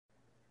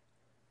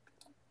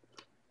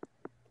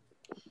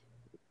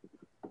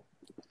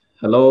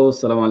Hello,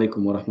 Assalamu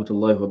alaikum wa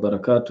rahmatullahi wa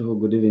barakatuh.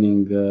 Good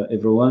evening,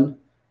 everyone.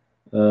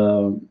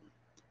 Uh,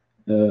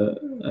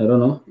 I don't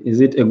know,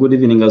 is it a good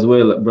evening as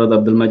well, Brother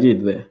Abdul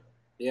Majid there?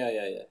 Yeah.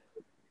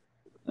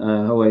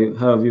 How are you?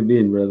 How have you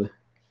been, brother?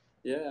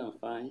 Yeah, I'm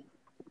fine.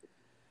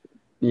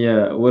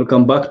 Yeah,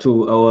 welcome back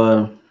to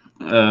our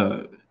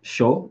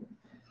show.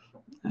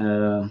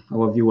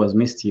 Our viewers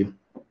missed you.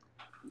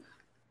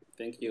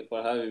 Thank you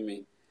for having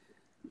me.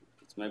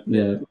 It's my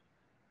Yeah, pleasure.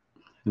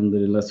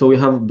 alhamdulillah. So we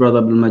have Brother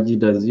Abdul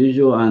Majid as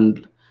usual,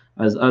 and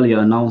as earlier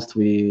announced,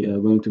 we are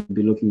going to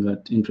be looking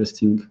at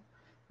interesting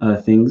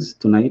things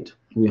tonight.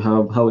 We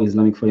have how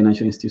Islamic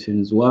financial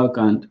institutions work,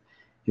 and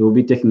he will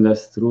be taking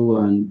us through.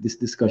 And this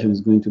discussion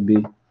is going to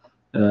be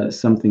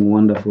something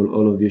wonderful.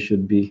 All of you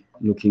should be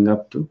looking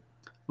up to,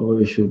 or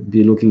you should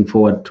be looking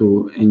forward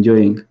to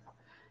enjoying.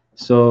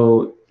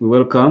 So we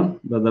welcome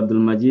Brother Abdul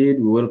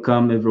Majid. We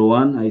welcome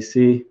everyone. I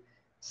see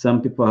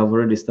some people have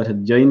already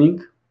started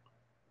joining.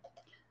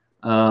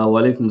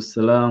 Walaikum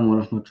salam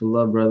wa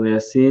rahmatullah, Brother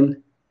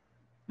Yasin,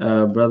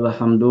 Brother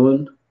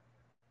Hamdoun.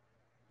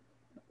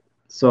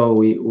 So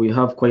we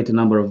have quite a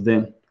number of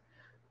them.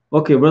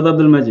 Okay, Brother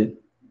Abdul Majid.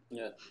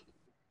 Yeah.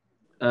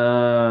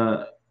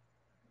 Uh,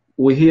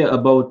 we hear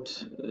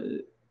about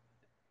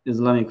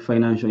Islamic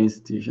financial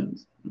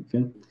institutions.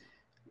 Okay,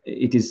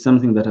 it is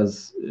something that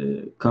has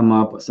come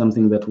up,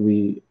 something that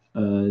we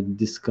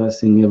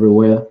discussing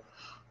everywhere.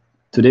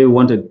 Today, we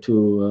wanted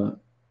to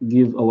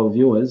give our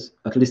viewers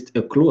at least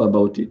a clue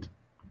about it.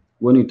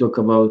 When we talk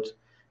about,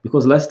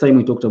 because last time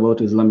we talked about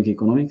Islamic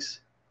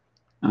economics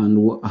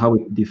and how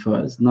it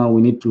differs. Now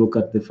we need to look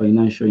at the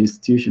financial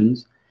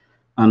institutions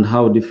and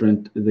how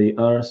different they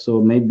are. So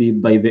maybe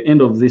by the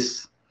end of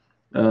this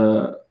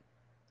uh,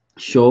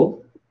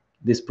 show,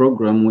 this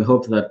program, we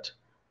hope that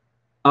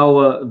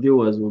our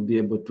viewers will be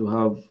able to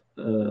have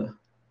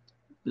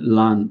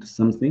learned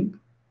something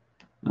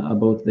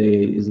about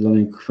the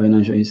Islamic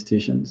financial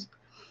institutions.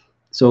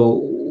 So,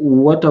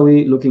 what are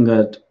we looking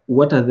at?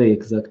 What are they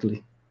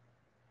exactly?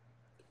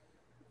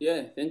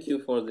 Yeah, thank you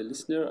for the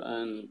listener.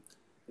 And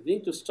I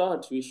think to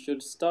start, we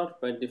should start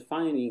by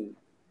defining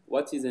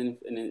what is a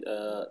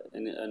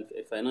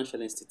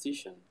financial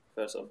institution,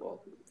 first of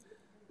all.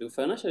 The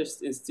financial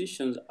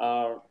institutions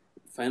are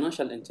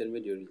financial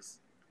intermediaries.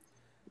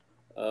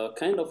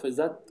 Kind of is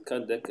that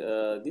kind like,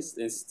 this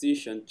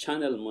institution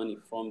channel money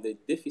from the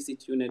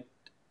deficit unit,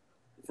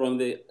 from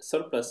the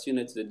surplus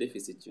unit to the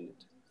deficit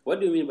unit. What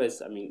do you mean by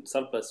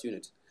surplus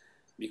unit?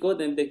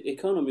 Because in the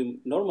economy,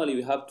 normally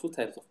we have two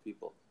types of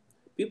people.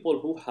 People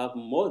who have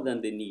more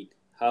than they need,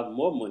 have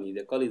more money,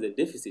 they call it the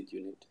deficit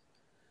unit.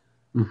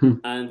 Mm-hmm.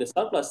 And the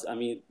surplus,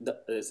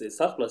 the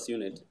surplus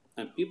unit,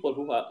 and people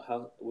who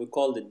have, we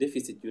call the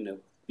deficit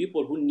unit,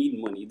 people who need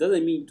money. It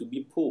doesn't mean to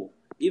be poor.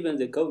 Even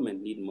the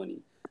government need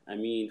money. I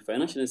mean,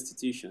 financial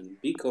institutions,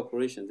 big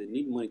corporations, they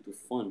need money to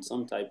fund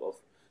some type of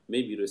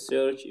maybe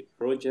research, a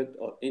project,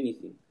 or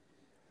anything.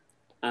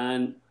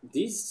 And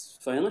these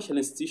financial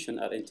institutions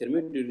are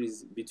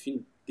intermediaries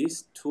between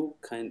these two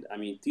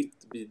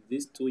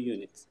these two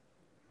units.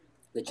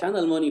 They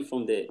channel money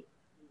from the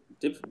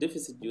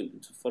deficit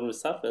unit, from the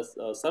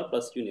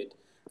surplus unit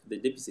to the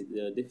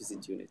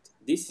deficit unit.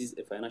 This is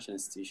a financial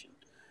institution.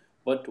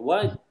 But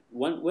when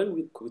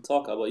we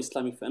talk about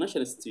Islamic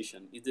financial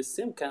institution, it's the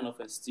same kind of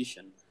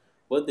institution.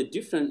 But the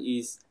difference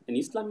is in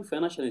Islamic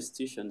financial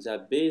institutions are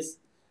based,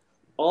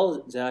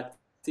 all the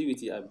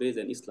activity are based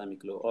on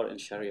Islamic law or in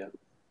Sharia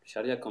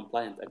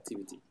compliant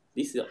activity.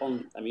 This is the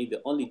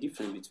only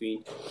difference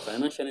between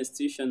financial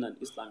institution and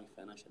Islamic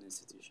financial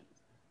institution.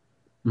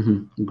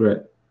 Mm-hmm. Great.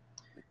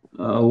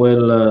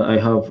 I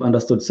have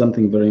understood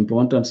something very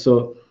important.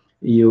 So,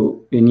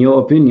 in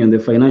your opinion, the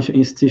financial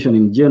institution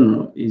in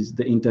general is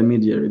the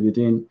intermediary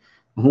between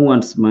who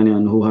wants money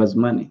and who has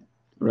money,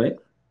 right?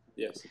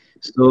 Yes.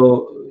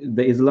 So,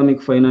 the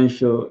Islamic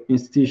financial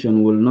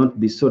institution will not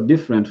be so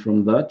different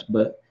from that,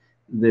 but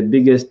the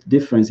biggest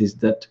difference is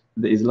that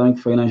the Islamic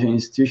financial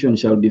institution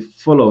shall be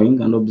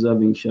following and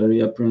observing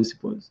Sharia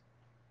principles.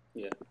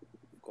 Yeah,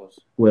 of course.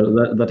 Well,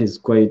 that is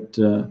quite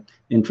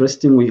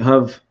interesting. We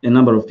have a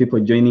number of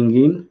people joining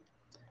in.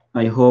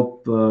 I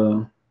hope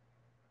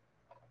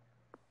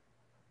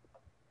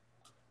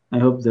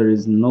there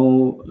is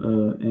no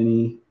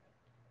any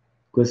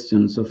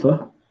questions so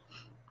far.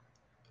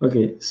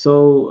 Okay,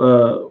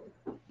 so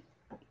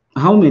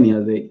how many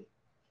are they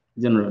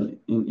generally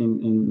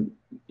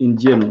in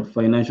general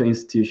financial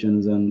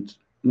institutions, and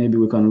maybe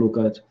we can look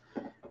at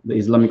the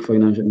Islamic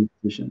financial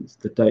institutions,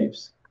 the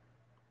types.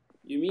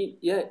 You mean,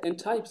 yeah, in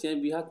types, yeah,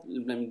 we have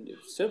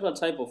several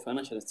type of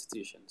financial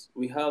institutions.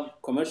 We have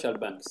commercial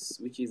banks,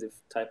 which is a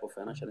type of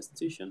financial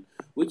institution,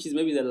 which is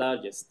maybe the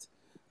largest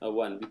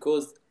one,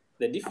 because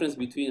the difference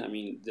between,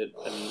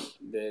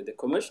 the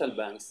commercial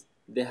banks,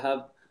 they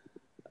have,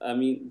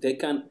 they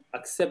can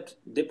accept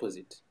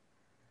deposit,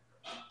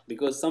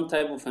 because some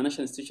type of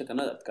financial institution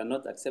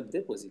cannot accept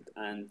deposit,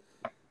 and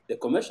the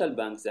commercial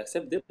banks, they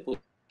accept deposit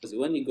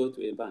when you go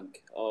to a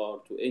bank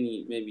or to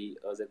any, maybe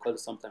as they call it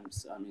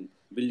sometimes,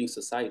 building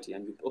society,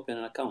 and you open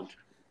an account.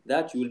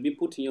 that you will be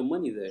putting your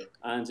money there,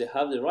 and they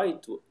have the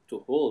right to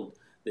hold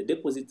the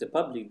deposit, the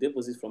public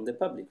deposit from the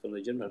public, from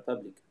the general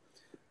public.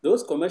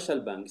 Those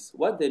commercial banks,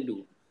 what they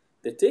do,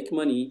 they take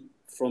money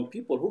from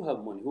people who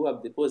have money, who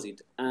have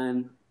deposit,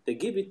 and they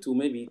give it to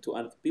maybe to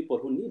other people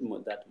who need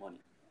that money.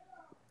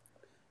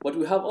 But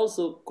we have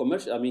also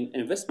commercial, I mean,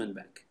 investment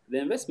bank. The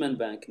investment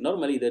bank,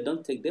 normally they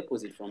don't take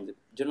deposit from the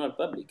general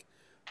public,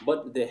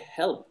 but they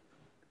help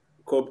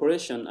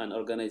corporation and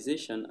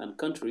organization and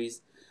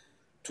countries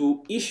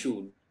to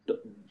issue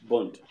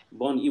bond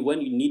when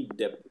you need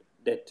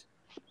debt.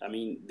 I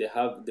mean, they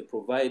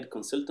provide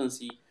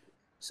consultancy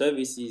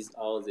services,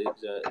 or they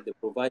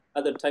provide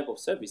other type of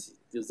services.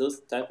 There's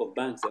those type of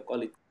banks, they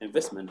call it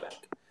investment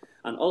bank,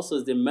 and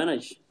also they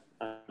manage,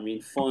 I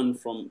mean,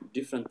 fund from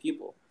different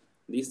people.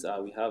 These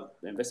are, we have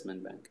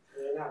investment bank.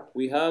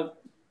 We have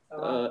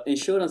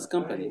insurance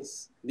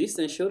companies. This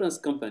insurance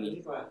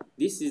company,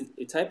 this is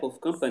a type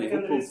of company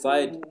who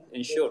provide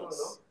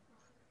insurance.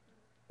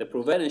 They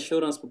provide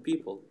insurance for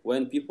people.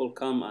 When people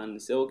come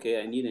and say,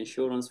 okay, I need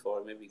insurance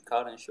for maybe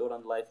car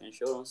insurance, life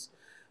insurance,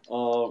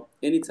 or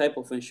any type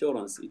of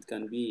insurance. It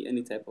can be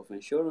any type of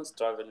insurance,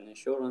 travel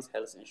insurance,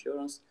 health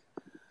insurance.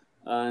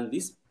 And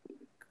this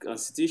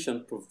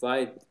constitution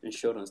provide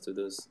insurance to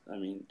those, I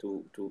mean,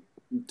 to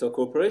a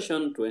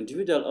corporation, to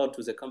individual, or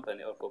to the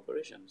company or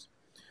corporations.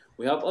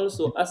 We have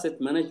also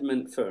asset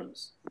management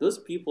firms. Those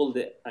people,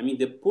 I mean,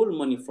 they pull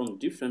money from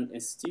different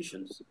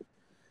institutions.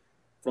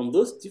 From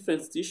those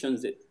different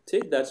institutions, they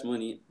take that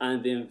money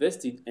and they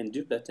invest it in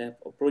different type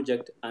of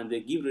project, and they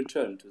give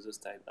return to those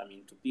type, I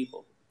mean, to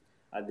people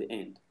at the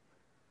end.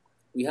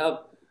 We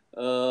have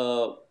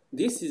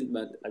this is,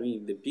 but I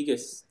mean, the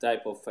biggest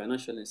type of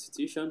financial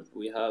institution.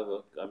 We have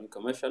I mean,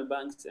 commercial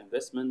banks,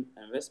 investment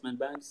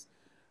banks,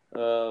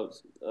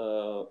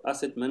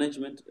 asset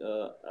management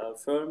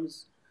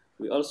firms.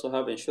 We also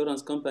have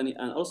insurance company,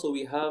 and also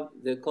we have,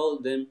 they call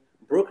them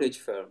brokerage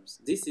firms.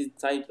 This is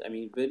type, I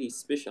mean, very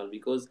special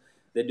because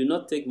they do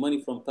not take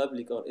money from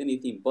public or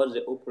anything, but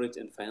they operate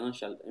in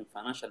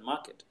financial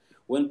market.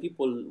 When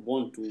people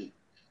want to,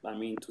 I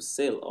mean, to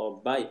sell or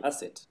buy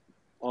asset,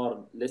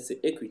 or let's say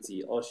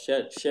equity or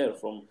share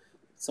from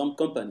some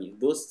company,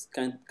 those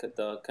kind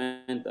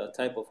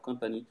type of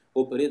company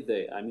operate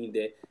there. I mean,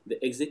 they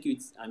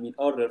execute, I mean,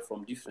 order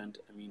from different,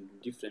 I mean,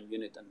 different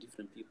unit and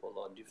different people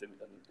or different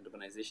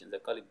organizations. They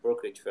call it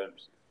brokerage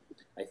firms.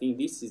 I think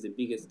this is the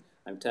biggest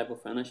type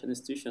of financial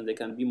institution. There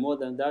can be more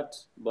than that,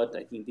 but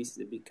I think this is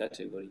a big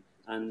category.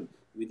 And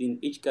within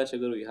each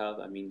category, we have,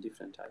 I mean,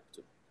 different types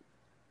too.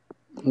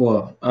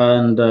 Wow.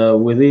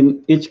 And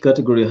within each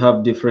category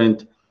have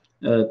different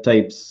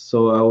types.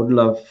 So I would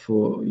love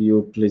for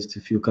you, please,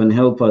 if you can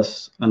help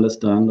us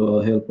understand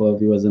or help our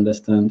viewers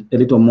understand a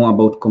little more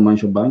about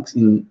commercial banks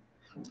in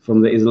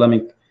from the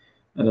Islamic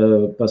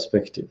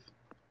perspective.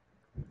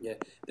 Yeah,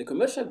 the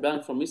commercial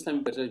bank from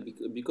Islamic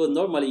perspective, because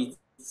normally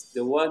it's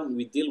the one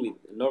we deal with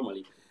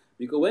normally.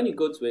 Because when you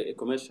go to a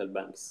commercial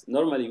banks,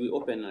 normally we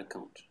open an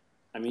account.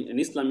 I mean, an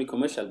Islamic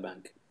commercial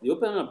bank. They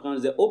open an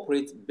account, they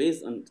operate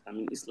based on, I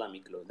mean,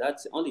 Islamic law.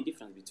 That's the only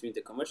difference between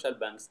the commercial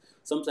banks.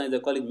 Sometimes they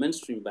call it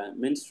mainstream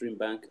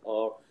bank,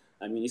 or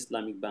I mean,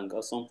 Islamic bank,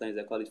 or sometimes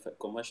they call it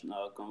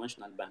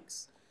conventional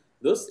banks.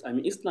 Those, I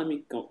mean,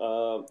 Islamic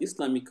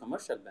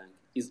commercial bank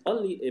is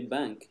only a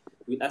bank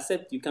we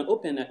accept. You can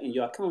open in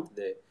your account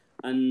there,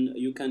 and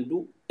you can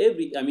do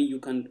every. I mean, you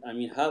can. I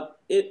mean, have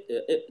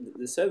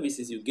the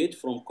services you get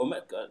from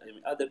I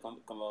mean, other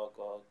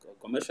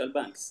commercial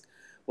banks,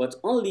 but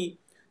only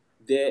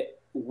the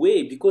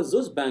way, because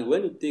those banks,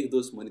 when you take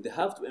those money, they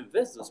have to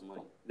invest those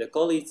money. They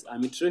call it, I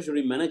mean,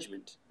 treasury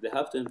management. They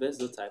have to invest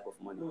those type of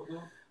money.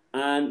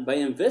 And by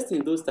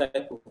investing those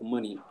type of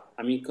money,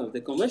 I mean,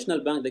 the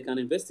conventional bank, they can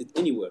invest it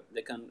anywhere.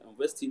 They can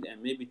invest it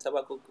in maybe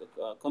tobacco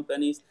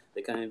companies.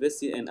 They can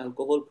invest it in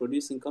alcohol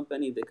producing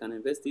company. They can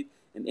invest it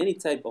in any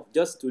type of,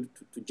 just to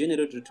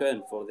generate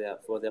return for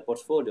their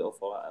portfolio,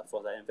 or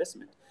for their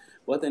investment.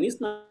 But an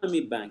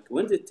Islamic bank,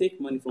 when they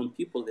take money from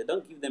people, they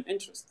don't give them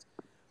interest.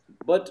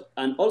 But,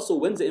 and also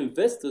when they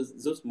invest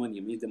those money,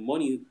 I mean, the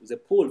money they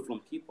pull from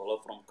people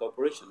or from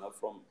corporation or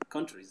from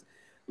countries,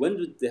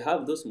 when they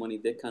have those money,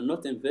 they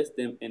cannot invest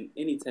them in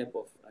any type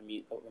of, I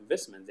mean, of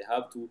investment. They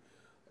have to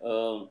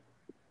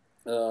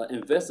um,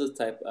 invest those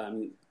type, I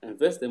mean,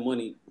 invest the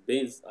money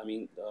based, I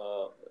mean,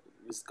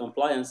 with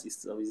compliance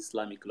with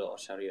Islamic law or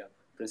Sharia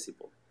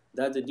principle.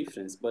 That's the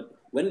difference. But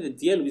when they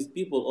deal with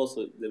people,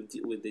 also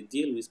they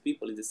deal with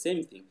people is the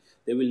same thing.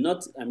 They will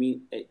not. I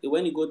mean,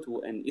 when you go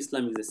to an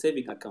Islamic, the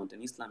saving account,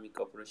 an Islamic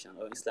corporation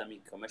or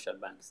Islamic commercial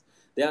banks,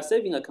 they are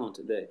saving account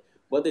there.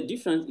 But the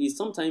difference is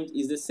sometimes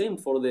is the same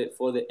for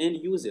the end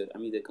user. I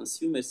mean, the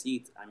consumer see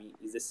it. I mean,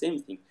 it's the same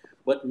thing.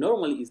 But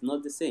normally, it's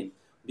not the same,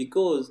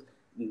 because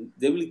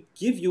they will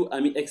give you, I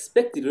mean,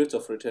 expected rate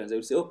of returns. They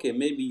will say, okay,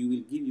 maybe you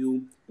will give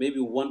you maybe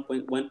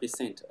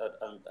 1.1%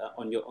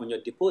 on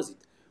your deposit,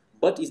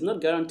 but it's not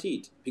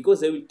guaranteed, because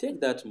they will take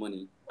that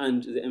money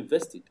and they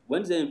invest it.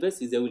 When they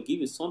invest it, they will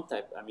give you some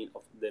type, I mean,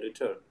 of the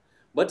return.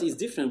 But it's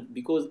different,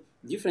 because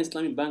different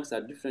Islamic banks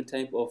are different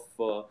type of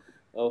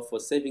for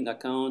saving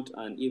account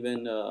and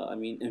even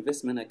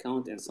investment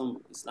account. And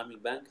some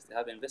Islamic banks they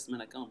have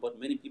investment account, but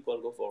many people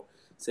go for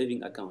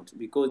saving account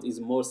because it's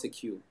more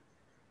secure,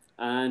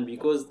 and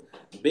because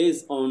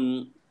based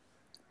on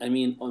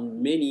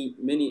on many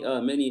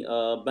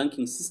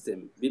banking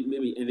system,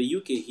 maybe in the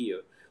UK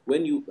here,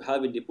 when you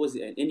have a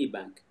deposit at any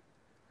bank,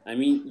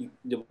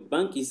 the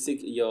bank is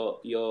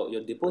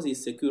your deposit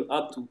is secure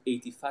up to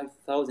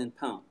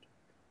 £85,000.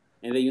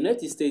 In the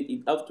United States,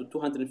 it's up to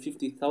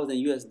 250,000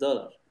 US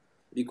dollars,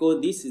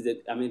 because this is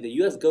the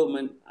US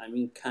government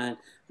can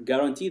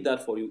guarantee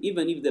that for you.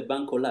 Even if the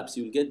bank collapse,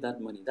 you'll get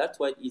that money. That's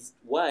why it's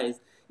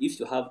wise if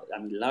you have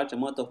large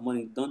amount of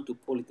money, don't to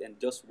pull it in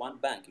just one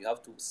bank. You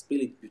have to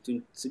split it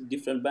between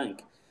different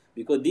banks,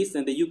 because this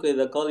in the UK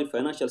they call it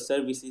financial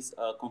services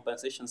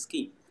compensation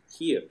scheme.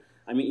 Here,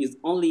 it's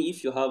only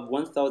if you have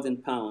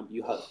 £1,000,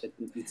 you have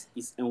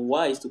it's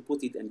unwise to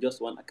put it in just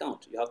one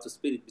account. You have to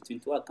split it between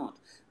two accounts.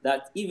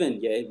 That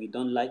even we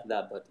don't like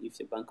that, but if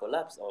your bank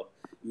collapse, or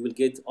you will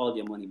get all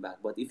your money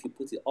back. But if you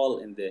put it all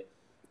in the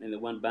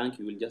one bank,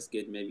 you will just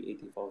get maybe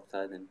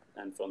 84,000,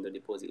 and from the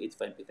deposit,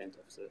 85%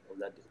 of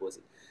that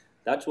deposit.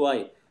 That's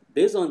why,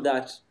 based on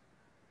that,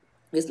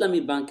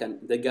 Islamic bank can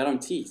the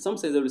guarantee. Some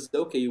say they will say,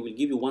 okay, you will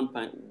give you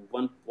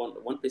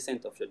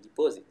 1% of your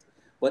deposit,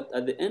 but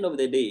at the end of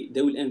the day,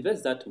 they will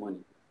invest that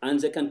money, and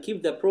they can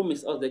keep their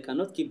promise or they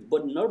cannot keep.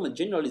 But normally,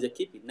 generally, they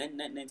keep it.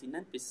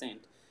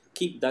 99%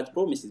 keep that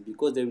promises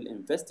because they will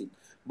invest it.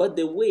 But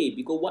the way,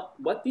 because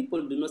what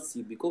people do not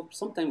see, because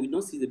sometimes we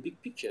don't see the big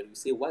picture. You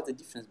say, what's the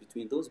difference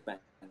between those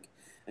banks?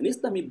 And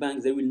Islamic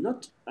banks, they will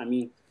not.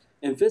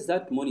 Invest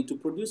that money to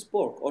produce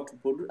pork or to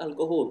produce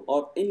alcohol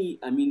or any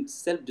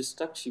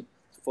self-destruction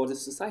for the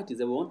society.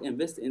 They won't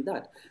invest in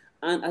that.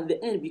 And at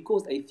the end,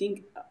 because I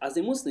think as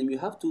a Muslim you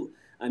have to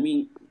i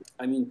mean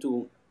I mean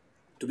to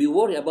be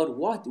worried about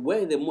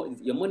where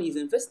your money is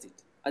invested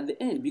at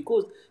the end,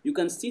 because you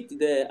can sit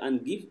there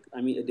and give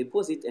a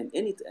deposit and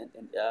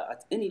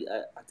at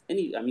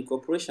any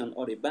corporation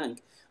or a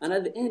bank, and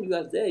at the end you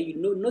are there, you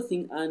know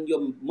nothing, and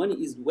your money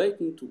is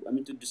working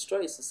to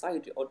destroy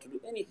society or to do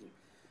anything.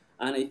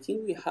 And I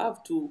think we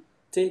have to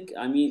take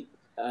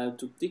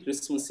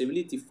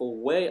responsibility for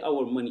where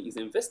our money is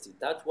invested.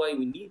 That's why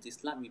we need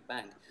Islamic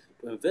bank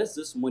to invest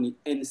this money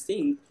in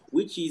things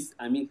which is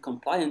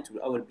compliant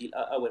to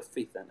our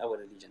faith and our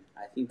religion.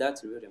 I think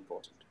that's really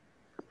important.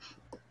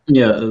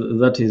 Yeah,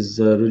 that is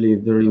really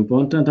very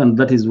important, and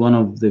that is one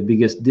of the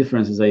biggest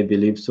differences, I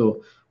believe.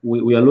 So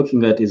we are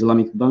looking at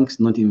Islamic banks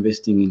not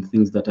investing in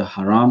things that are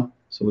haram.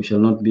 So we shall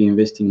not be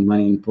investing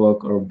money in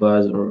pork or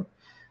bars or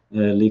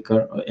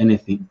liquor or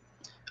anything.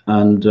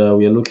 And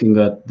we are looking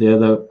at the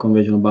other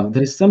conventional bank.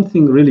 There is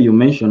something really you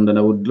mentioned, and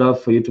I would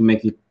love for you to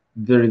make it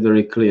very,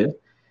 very clear.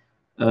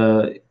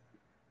 Uh,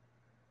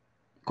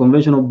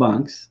 Conventional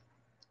banks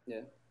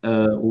Yeah,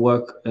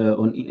 work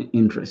on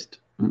interest,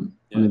 on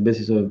yeah, the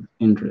basis of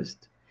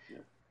interest. yeah,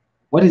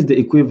 What is the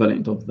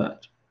equivalent of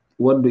that?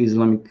 What do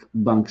Islamic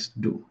banks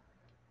do?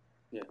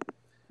 yeah.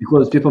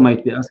 Because Okay. people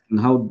might be asking,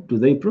 how do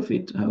they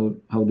profit?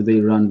 How do they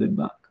run the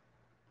bank?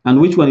 And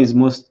which one is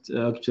most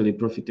actually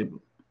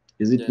profitable?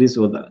 Is it Yeah. this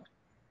or that?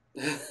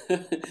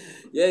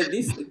 Yeah,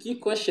 this a key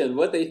question.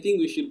 What I think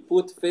we should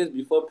put faith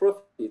before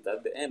profit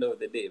at the end of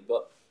the day.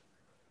 But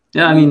I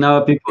Yeah, I mean,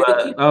 mean, the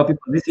key. our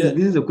people. This is Yeah,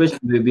 this is a question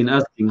we've been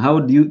asking. How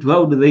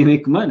do they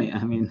make money?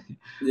 I mean,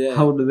 yeah.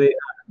 how do they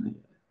earn?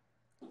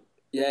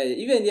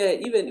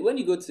 Even when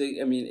you go to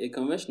a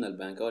conventional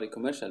bank or a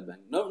commercial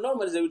bank,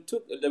 normally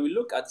they will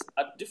look at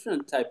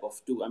different type of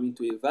to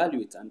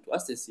evaluate and to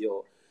assess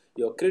your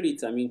credit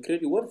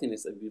credit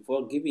worthiness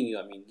before giving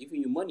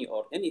you money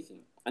or anything.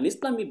 An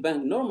Islamic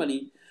bank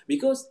normally,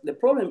 because the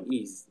problem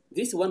is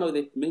this is one of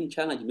the main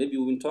challenge. Maybe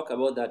we will talk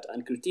about that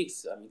and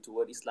critiques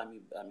toward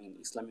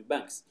Islamic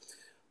banks.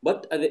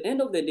 But at the end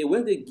of the day,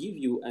 when they give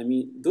you,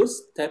 those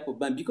type of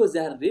bank, because they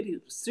are very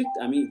strict.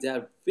 They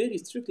are very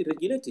strictly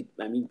regulated.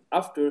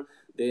 After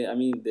the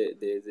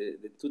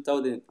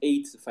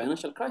 2008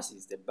 financial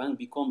crisis, the bank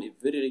become a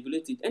very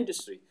regulated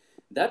industry.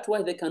 That's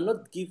why they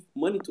cannot give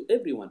money to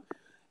everyone.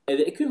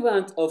 The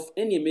equivalent of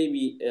any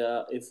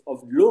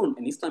of loan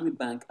in Islamic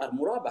bank are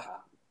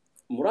murabaha.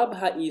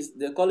 Murabaha is,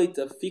 they call it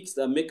a fixed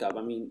makeup.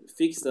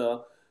 Fixed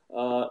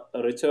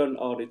return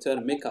or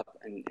return makeup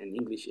in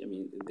English.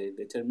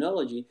 The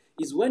terminology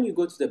is when you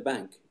go to the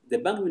bank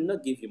will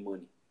not give you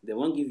money. They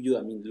won't give you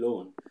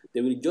loan.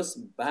 They will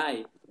just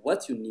buy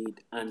what you need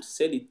and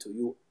sell it to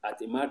you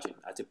at a margin,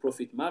 at a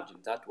profit margin.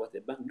 That's what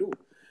the bank do.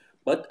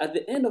 But at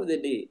the end of the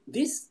day,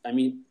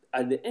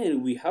 at the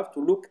end, we have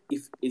to look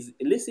if is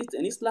illicit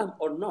in Islam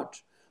or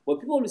not. But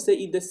people will say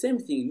it's the same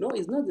thing. No,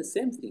 it's not the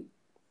same thing.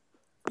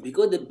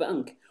 Because the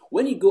bank,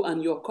 when you go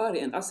and you acquire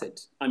an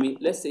asset,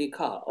 let's say a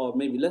car or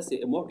maybe let's say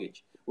a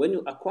mortgage, when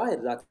you acquire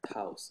that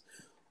house,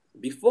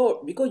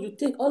 because you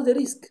take all the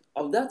risk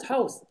of that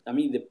house.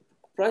 The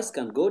price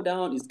can go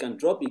down, it can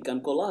drop, it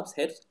can collapse,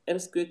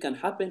 earthquake can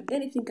happen,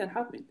 anything can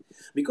happen.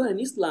 Because in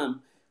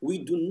Islam, we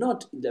do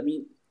not,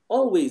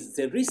 always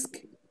the risk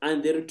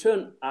and the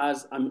return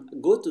as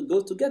go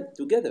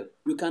together.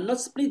 You cannot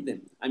split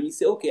them. I mean,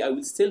 say, okay, I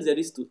will sell the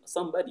risk to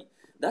somebody.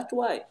 That's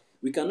why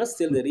we cannot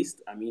sell the risk.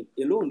 I mean,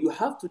 alone. You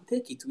have to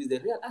take it with the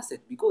real asset,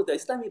 because the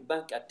Islamic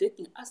bank are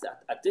taking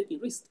asset, are taking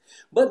risk.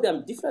 But there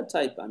are different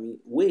type. I mean,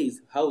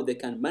 ways how they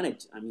can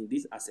manage. I mean,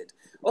 this asset.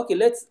 Okay,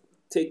 let's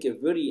take a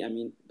very,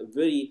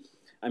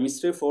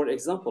 straightforward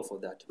example for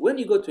that. When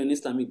you go to an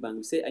Islamic bank,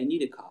 you say, I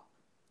need a car.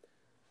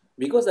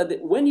 Because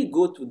when you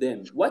go to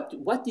them, what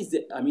is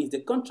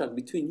the contract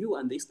between you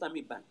and the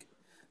Islamic bank?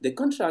 The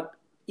contract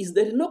is,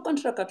 there is no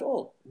contract at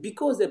all,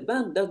 because the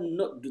bank does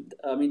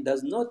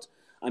not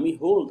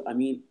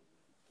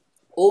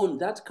own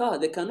that car.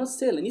 They cannot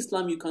sell. In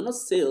Islam, you cannot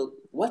sell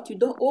what you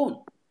don't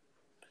own.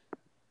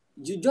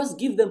 You just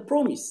give them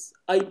promise.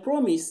 I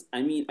promise,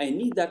 I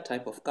need that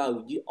type of car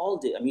with you, all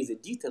the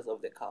details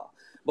of the car.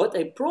 But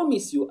I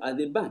promise you at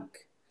the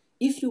bank,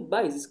 if you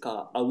buy this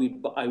car, I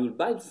will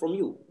buy it from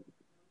you.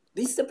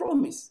 This is a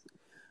promise.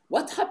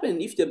 What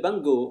happens if the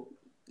bank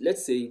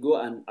let's say, go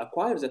and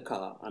acquire the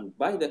car and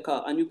buy the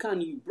car, and you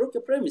broke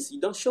your promise, you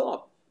don't show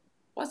up?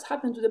 What's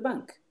happened to the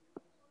bank?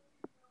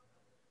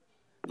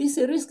 This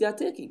is a risk they are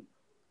taking.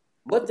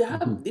 But they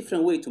have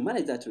different way to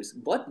manage that risk.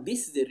 But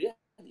this is the real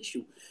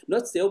issue.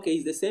 Not say, okay,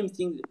 it's the same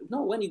thing.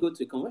 No, when you go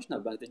to a conventional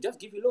bank, they just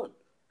give you loan.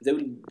 They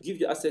will give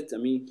you assets,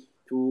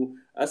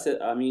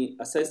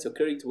 assess your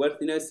credit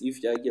worthiness.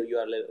 If you are a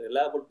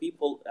reliable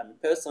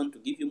person to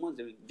give you money,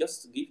 they will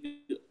just give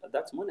you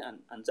that money,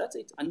 and that's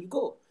it, and you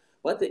go.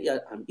 But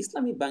the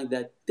Islamic bank,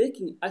 they're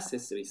taking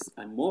asset risk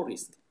and more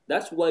risk.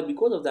 That's why,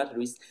 because of that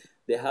risk,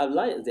 they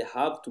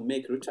have to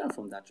make return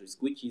from that risk,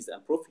 which is a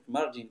profit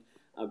margin.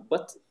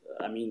 But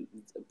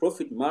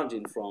profit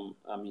margin from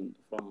the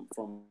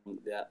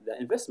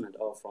investment,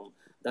 or from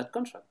that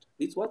contract.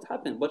 It's what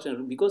happened. But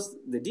because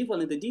the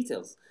devil in the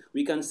details,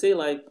 we can say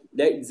like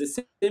that it's the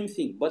same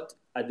thing, but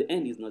at the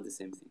end, it's not the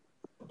same thing.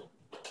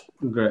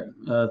 Great.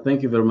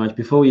 Thank you very much.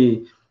 Before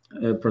we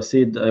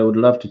proceed, I would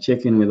love to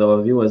check in with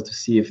our viewers to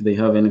see if they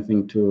have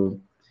anything to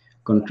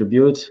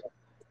contribute.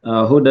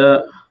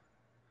 Huda,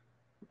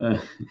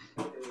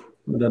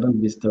 Huda,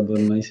 don't be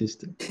stubborn, my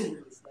sister.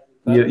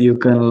 You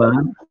can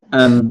learn.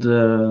 And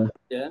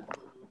Yeah.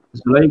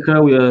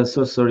 Zuleika, we are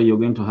so sorry you're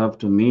going to have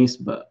to miss,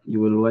 but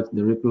you will watch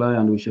the reply,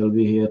 and we shall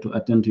be here to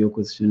attend to your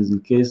questions in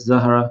case.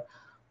 Zahra,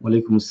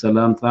 walaikum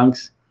salam,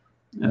 thanks.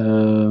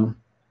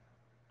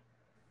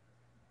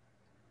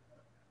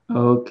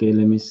 Okay,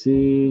 let me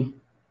see.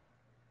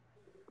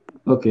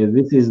 Okay,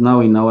 this is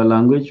now in our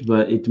language,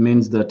 but it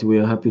means that we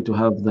are happy to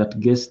have that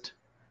guest.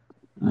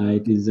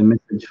 It is a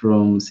message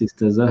from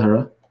Sister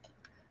Zahra.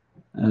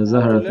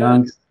 Zahra,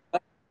 thanks.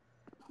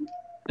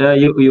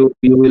 You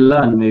will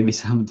learn maybe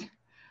something.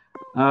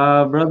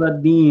 Brother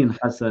Dean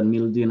Hassan,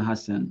 Mildin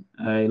Hassan.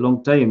 A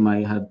long time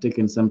I had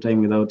taken some time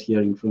without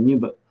hearing from you,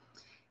 but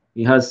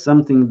he has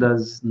something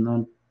does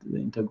not the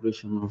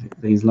integration of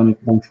the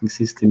Islamic banking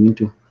system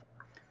into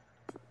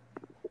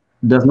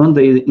does not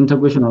the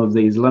integration of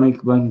the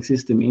Islamic banking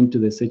system into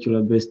the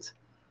secular-based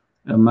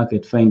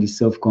market find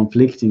itself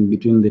conflicting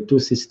between the two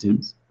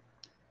systems?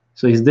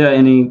 So is there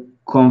any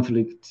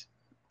conflict?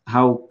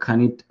 How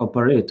can it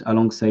operate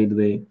alongside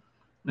the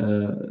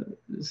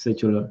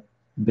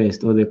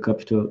secular-based or the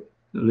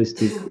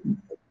capitalistic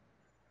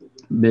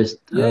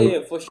based?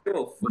 For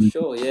sure.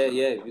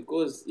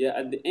 Because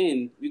at the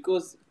end,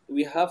 because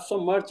we have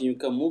some margin you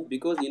can move,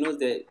 because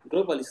the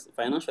global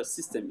financial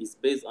system is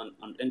based on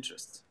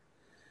interest.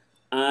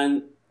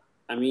 And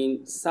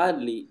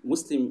sadly,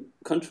 Muslim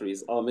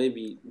countries, or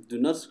maybe do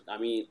not,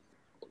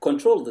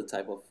 control the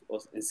type of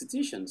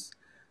institutions,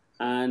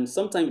 and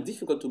sometimes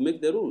difficult to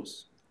make the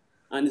rules,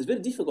 and it's very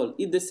difficult.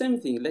 It's the same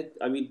thing.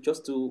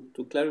 Just to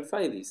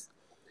clarify this,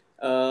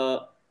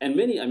 and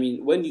many,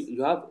 when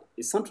you have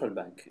a central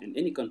bank in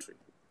any country,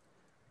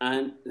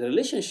 and the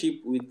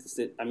relationship with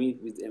the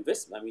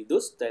investment,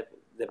 those type,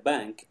 the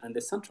bank and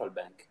the central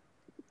bank,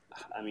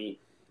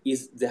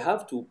 is they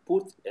have to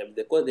put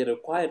the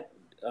required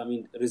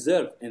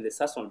reserve in the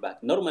central bank.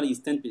 Normally,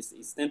 it's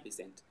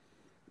 10%,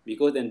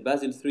 because then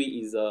Basel III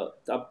is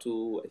up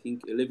to, I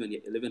think,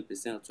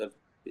 11% or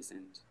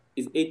 12%.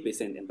 It's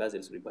 8% in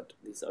Basel III, but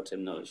this is our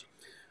terminology.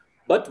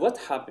 But what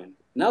happened?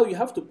 Now you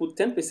have to put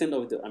 10%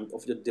 of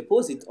the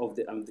deposit of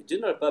the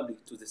general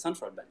public to the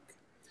central bank.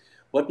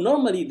 But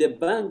normally the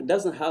bank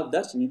doesn't have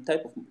that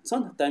type of.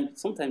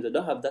 Sometimes they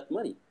don't have that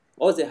money,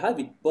 or they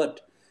have it,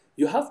 but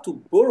you have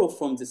to borrow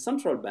from the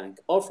central bank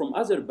or from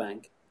other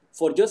bank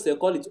for just, they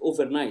call it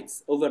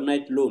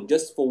overnight loan,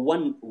 just for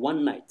one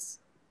night.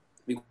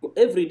 Because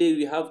every day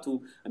we have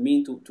to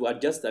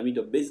adjust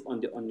based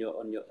on your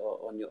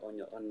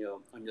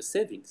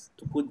savings,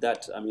 to put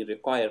that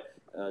require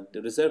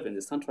the reserve in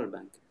the central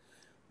bank.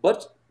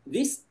 But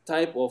this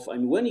type of,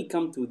 when it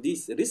comes to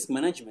this risk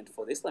management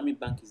for the Islamic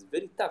bank, is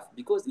very tough,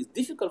 because it's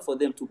difficult for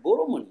them to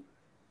borrow money,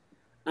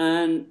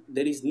 and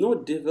there is no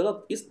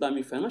developed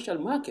Islamic financial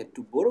market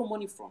to borrow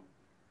money from.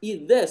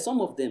 Is there?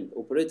 Some of them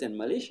operate in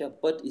Malaysia,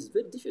 but it's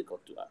very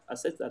difficult to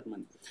access that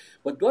money.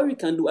 But what we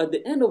can do at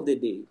the end of the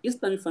day,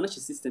 Islamic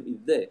financial system is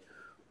there.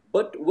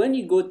 But when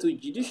you go to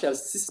judicial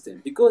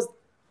system, because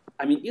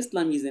I mean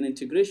Islam is an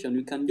integration,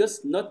 you can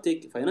just not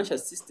take financial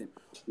system.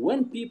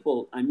 When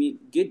people, I mean,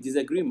 get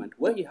disagreement,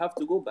 where you have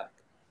to go back?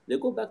 They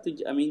go back to,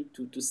 I mean,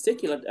 to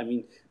secular, I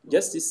mean,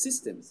 justice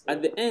system.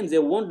 At the end, they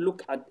won't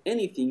look at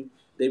anything.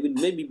 They will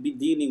maybe be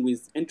dealing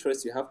with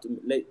interest. You have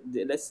to,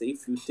 let's say,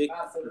 if you take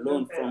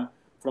loan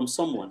from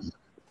someone,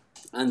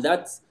 and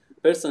that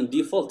person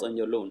default on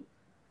your loan,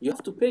 you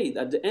have to pay it.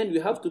 At the end,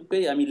 you have to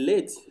pay, I mean,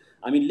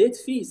 late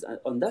fees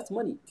on that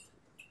money.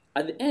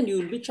 At the end, you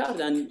will be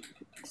charged, and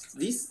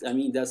this, I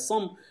mean, there's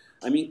some,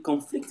 I mean,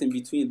 conflicting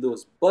between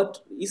those.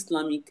 But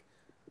Islamic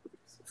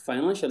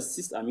financial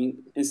system, I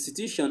mean,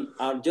 institutions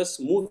are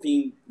just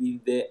moving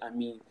with the, I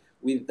mean,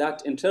 with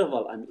that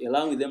interval and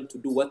allowing them to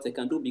do what they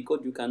can do, because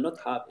you cannot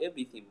have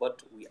everything.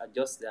 But we are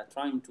just, they are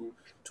trying to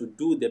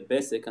do the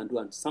best they can do,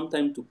 and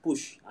sometimes to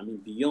push, I mean,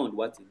 beyond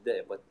what is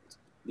there. But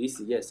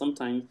this, yes,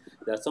 sometimes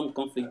there's some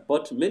conflict,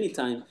 but many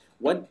times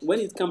when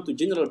it comes to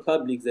general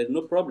public, there's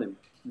no problem.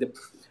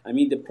 I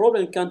mean, the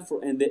problem comes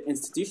from in the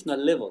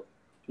institutional level,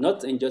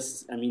 not in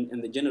just, I mean,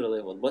 in the general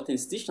level. But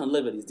institutional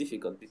level is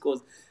difficult,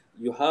 because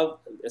you have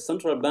a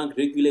central bank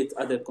regulate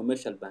other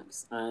commercial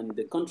banks, and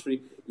the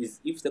country is,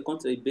 if the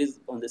country is based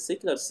on the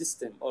secular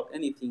system or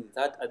anything,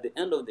 that at the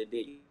end of the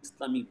day,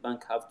 Islamic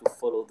bank have to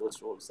follow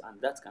those rules,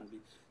 and that can be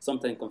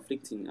sometimes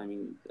conflicting. I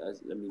mean,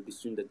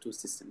 between the two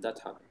systems that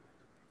happen.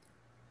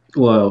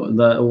 Wow,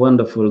 that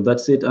wonderful.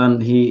 That's it.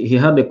 And he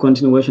had a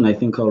continuation. I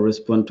think I'll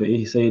respond to it.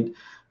 He said,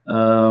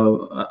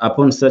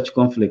 upon such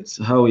conflicts,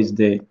 how is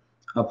the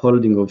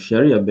upholding of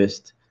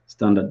Sharia-based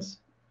standards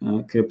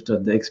kept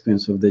at the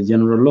expense of the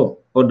general law,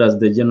 or does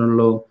the general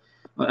law?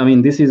 I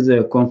mean, this is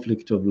a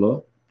conflict of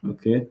law,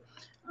 okay,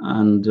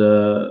 and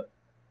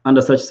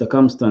under such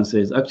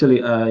circumstances,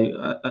 actually,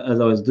 as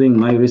I was doing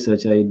my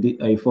research,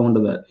 I found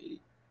that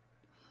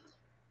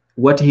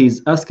what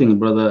he's asking,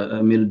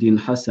 Brother Mildin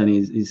Hassan,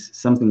 is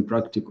something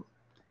practical.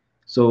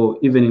 So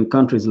even in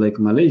countries like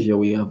Malaysia,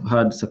 we have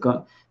had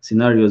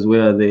scenarios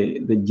where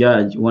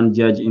one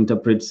judge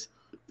interprets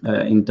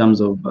in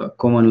terms of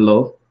common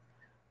law,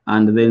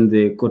 and then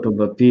the Court of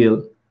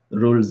Appeal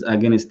rules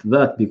against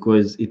that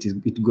because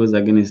it goes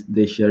against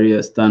the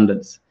Sharia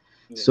standards.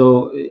 Yeah.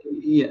 So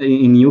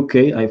in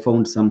UK, I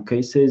found some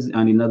cases,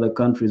 and in other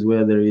countries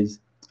where there is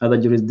other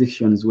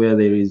jurisdictions where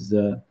there is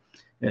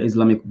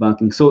Islamic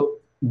banking. So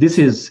this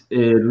is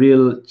a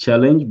real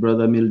challenge,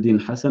 Brother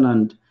Mildin Hassan,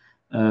 and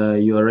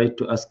you are right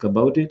to ask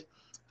about it.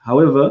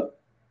 However,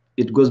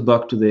 it goes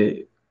back to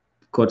the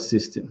court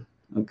system.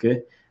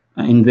 Okay,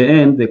 in the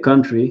end, the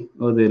country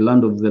or the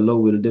land of the law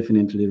will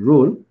definitely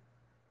rule.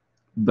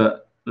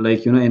 But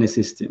like any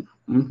system,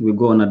 we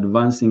go on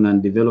advancing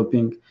and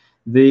developing.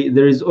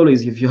 There is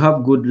always, if you have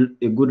a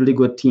good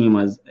legal team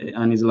as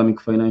an Islamic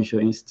financial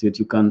institute,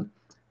 you can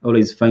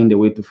always find a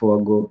way to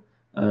forego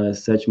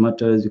such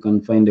matters. You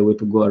can find a way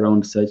to go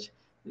around such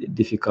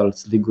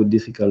legal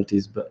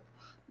difficulties. But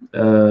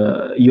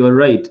you're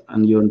right,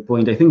 and you're on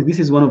point. I think this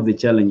is one of the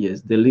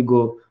challenges, the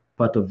legal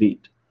part of it,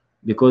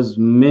 because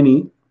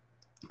many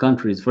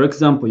countries, for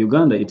example,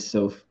 Uganda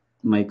itself,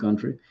 my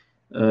country,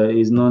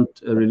 is not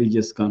a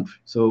religious country.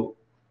 So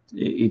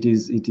it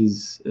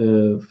is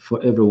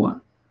for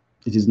everyone.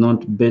 It is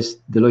not based.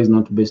 The law is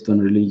not based on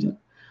religion.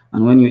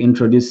 And when you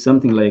introduce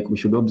something like we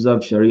should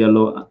observe Sharia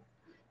law,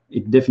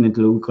 it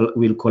definitely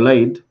will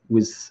collide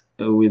with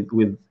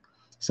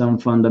some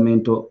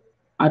fundamental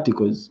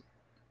articles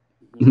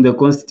in the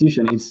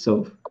Constitution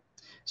itself.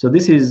 So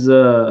this is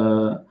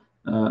an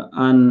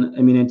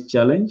eminent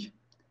challenge,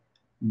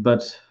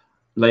 but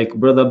like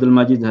Brother Abdul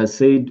Majid has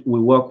said, we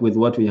work with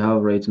what we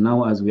have right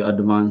now as we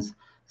advance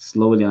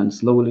slowly and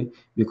slowly,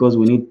 because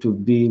we need to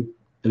be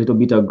a little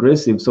bit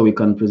aggressive so we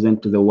can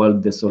present to the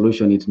world the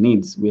solution it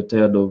needs. We're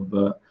tired of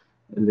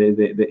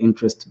the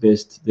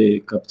interest-based, the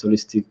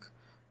capitalistic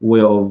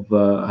way of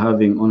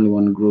having only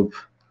one group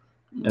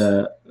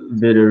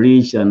very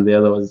rich and the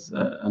others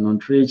are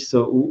not rich.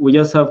 So we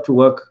just have to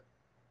work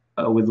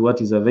with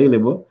what is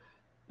available.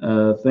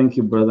 Thank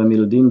you, Brother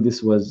Mildin.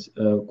 This was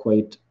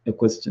quite a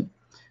question.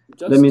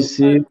 Let Just me to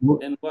see. add,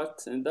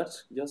 and that,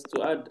 just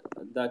to add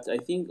that, I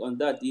think on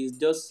that is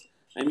just,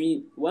 I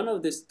mean, one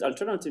of the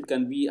alternative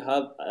can be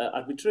have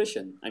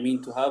arbitration. I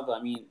mean, to have,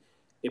 I mean,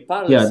 a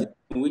parallel Yeah,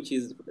 system, which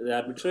is the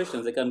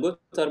arbitration. They can go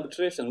to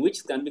arbitration,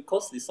 which can be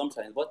costly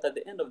sometimes, but at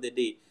the end of the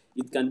day,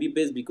 it can be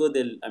based, because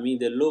the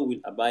law will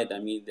abide. I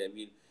mean, they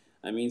will,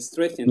 I mean,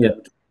 strengthen the yeah.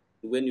 arbitration.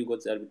 When you go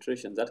to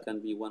arbitration, that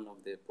can be one of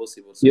the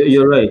possible You're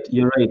solutions. right.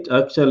 You're right.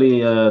 Actually,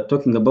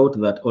 talking about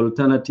that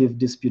alternative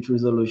dispute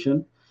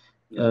resolution,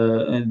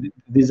 Yeah, and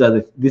these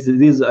are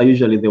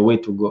usually the way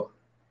to go.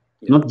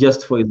 yeah, Not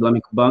just for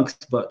Islamic banks,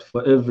 but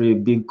for every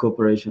big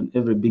corporation,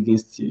 every big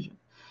institution,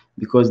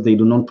 because they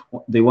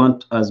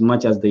want as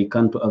much as they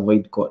can to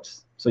avoid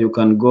courts. So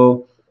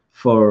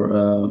for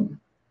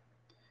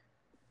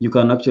you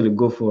can actually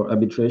go for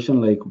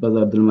arbitration, like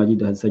Brother Abdul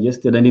Majid has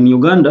suggested. And in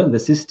Uganda, the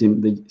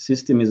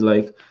system is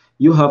like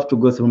you have to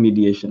go through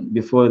mediation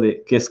before the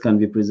case can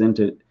be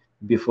presented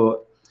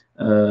before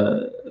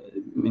uh,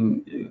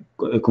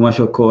 a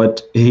commercial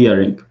court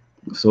hearing.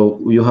 So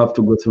you have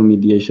to go through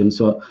mediation.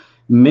 So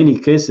many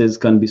cases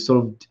can be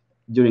solved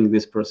during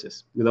this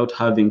process without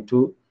having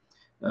to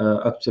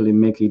actually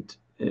make it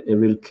a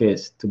real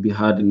case to be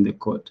heard in the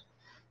court.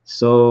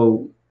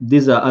 So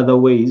these are other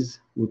ways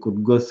we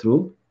could go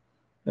through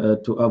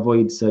to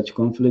avoid such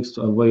conflicts,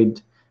 to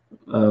avoid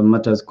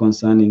matters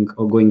concerning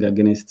or going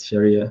against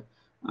Sharia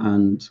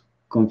and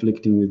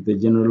conflicting with the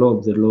general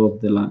law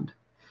of the land.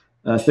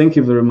 Thank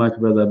you very much,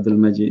 Brother Abdul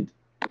Majid.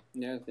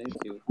 Yeah, thank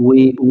you.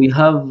 We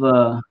have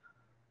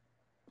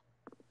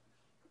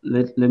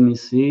let me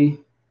see.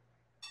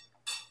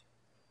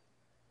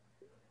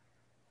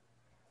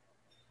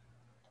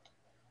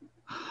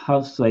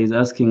 Hafsa is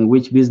asking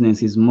which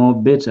business is more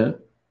better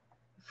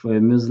for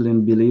a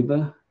Muslim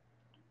believer.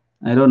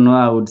 I don't know.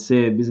 I would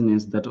say a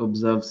business that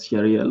observes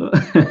Sharia law.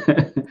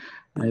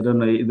 I don't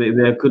know.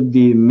 There could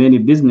be many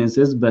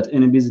businesses, but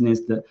any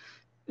business that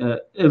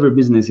every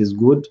business is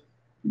good.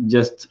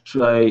 Just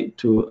try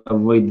to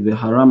avoid the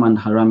haram, and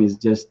haram is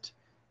just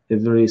a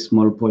very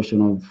small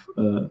portion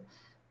of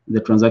the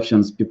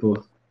transactions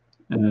people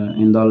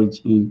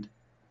indulge in.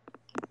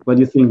 What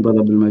do you think, Brother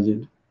Abdul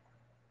Majid?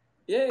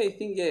 Yeah, I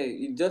think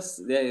it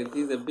just it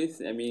is a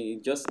bit. I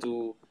mean, just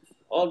to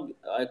all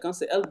I can't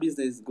say all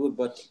business is good,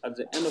 but at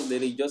the end of the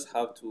day, you just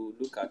have to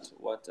look at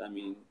what I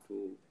mean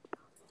to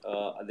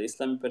at the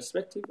Islamic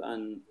perspective,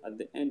 and at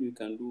the end, you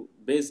can do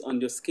based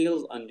on your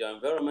skills and your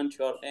environment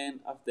you are in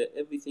after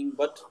everything.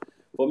 But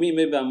for me,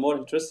 maybe I'm more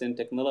interested in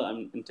technology.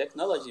 I'm in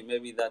technology.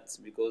 Maybe that's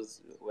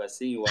because we're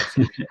seeing what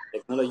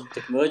technology at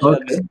this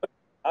Okay. point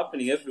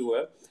happening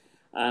everywhere.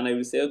 And I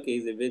will say, okay,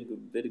 it's a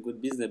very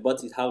good business,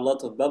 but it have a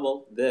lot of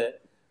bubble there.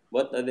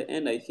 But at the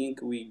end, I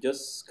think we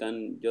just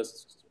can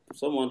just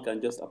someone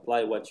can just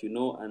apply what you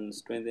know and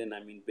strengthen.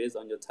 I mean, based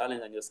on your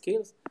talent and your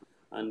skills,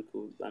 and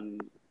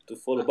to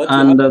follow. But you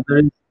have And there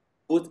is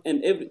put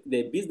in every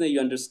the business you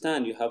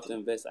understand. You have to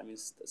invest. I mean,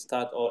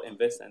 start or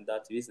invest in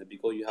that business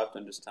because you have to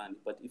understand.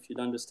 But if you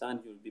don't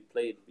understand, you'll be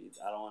played with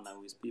around and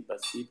with people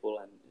as people,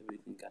 and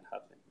everything can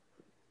happen.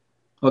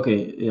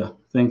 okay. Yeah.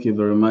 Thank you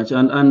very much.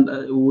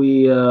 And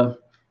we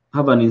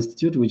have an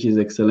institute which is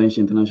Excellence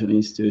International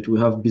Institute. We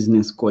have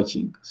business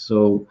coaching.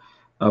 So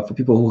for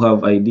people who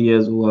have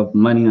ideas, who have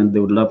money, and they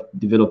would love to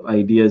develop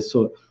ideas.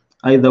 So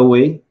either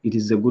way, it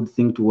is a good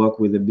thing to work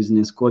with a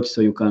business coach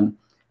so you can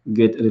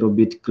get a little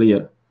bit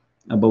clear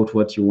about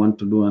what you want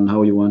to do and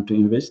how you want to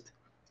invest.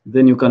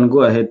 Then you can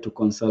go ahead to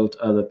consult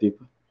other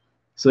people.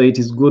 So it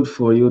is good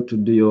for you to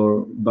do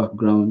your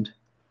background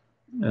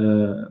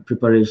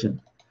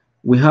preparation.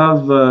 We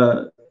have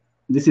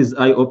this is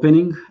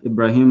eye-opening.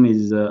 Ibrahim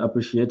is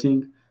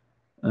appreciating.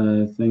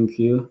 Thank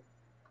you.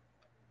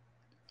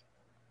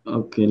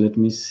 Okay, let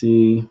me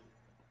see.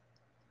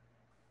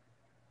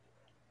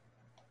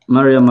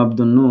 Mariam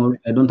Abdul Noor,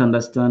 I don't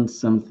understand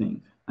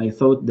something. I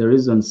thought the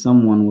reason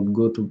someone would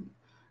go to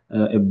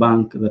a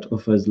bank that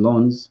offers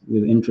loans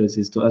with interest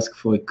is to ask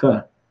for a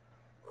car.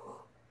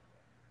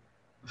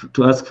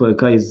 To ask for a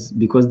car is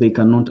because they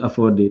cannot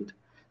afford it.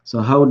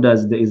 So how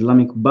does the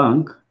Islamic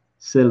bank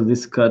sell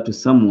this car to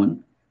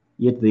someone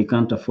yet they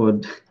can't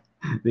afford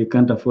they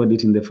can't afford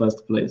it in the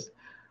first place?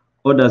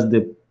 Or does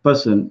the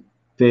person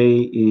pay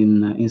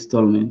in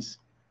installments?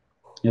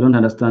 I don't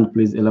understand.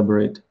 Please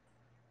elaborate.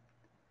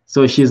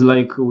 So she's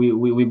like,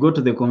 we go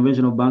to the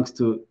conventional banks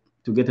to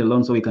get a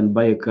loan so we can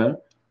buy a car,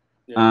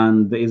 Yeah.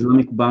 and the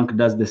Islamic bank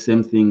does the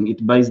same thing.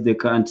 It buys the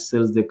car and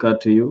sells the car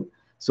to you.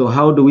 So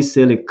how do we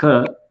sell a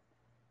car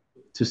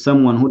to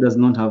someone who does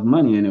not have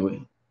money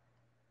anyway?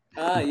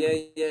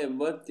 Yeah,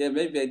 but yeah,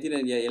 maybe I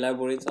didn't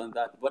elaborate on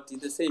that. But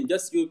it's the same.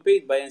 Just you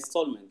paid by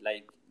installment,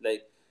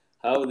 like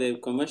how the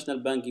conventional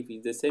bank, if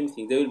it's the same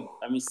thing, they will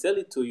I mean sell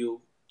it to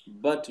you,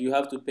 but you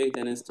have to pay it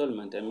an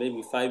installment, and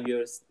maybe 5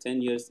 years,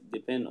 10 years,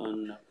 depend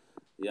on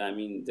yeah, I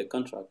mean the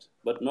contract.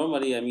 But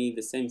normally, I mean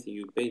the same thing.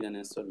 You paid an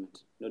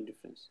installment, no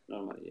difference.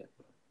 Normally, yeah.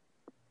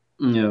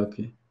 Yeah,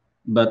 okay.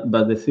 But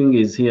the thing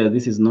is here,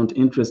 this is not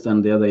interest,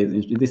 and the other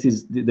is this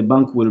is the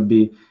bank will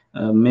be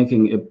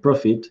making a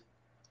profit,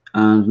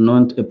 and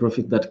not a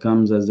profit that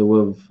comes as a way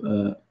of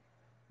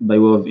by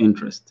way of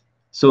interest.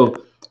 Yeah, So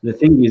the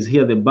thing is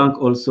here, the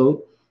bank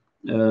also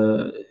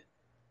uh,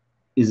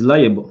 is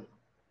liable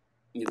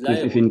it's if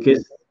liable. in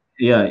case,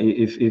 yeah,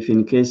 if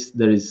in case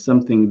there is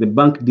something, the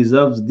bank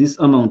deserves this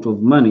amount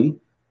of money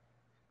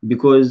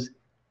because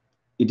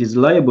it is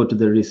liable to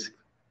the risk.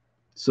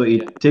 So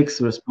Yeah, it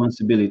takes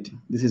responsibility.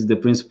 This is the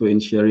principle in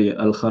Sharia,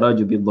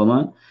 al-kharaju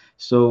bil-dhaman.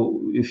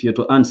 So if you're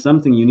to earn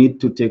something, you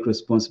need to take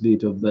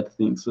responsibility of that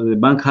thing. So the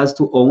bank has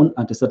to own,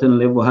 at a certain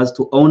level, has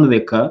to own the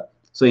car.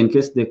 So in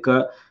case the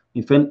car,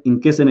 if in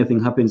case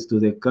anything happens to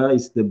the car,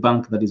 it's the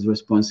bank that is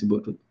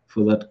responsible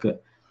for that car.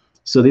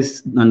 So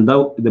this, and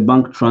now the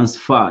bank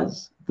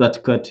transfers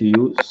that car to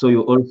you. So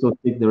you also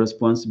take the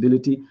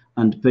responsibility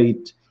and pay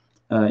it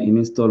in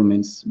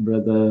installments,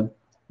 brother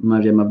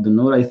Mariam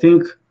Abdunor.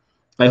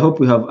 I hope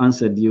we have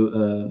answered you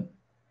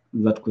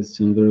that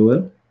question very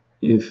well.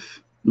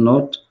 If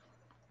not,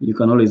 you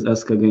can always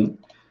ask again.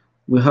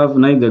 We have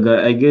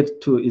Naigaga. I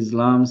get to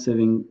Islam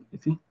saving.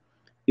 Okay?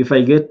 If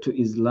I get to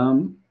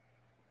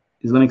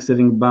Islamic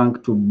Saving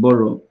Bank to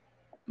borrow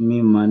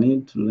me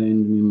money, to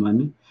lend me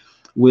money,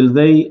 will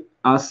they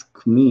ask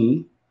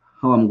me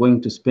how I'm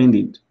going to spend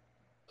it?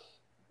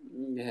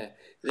 Yeah,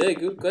 yeah,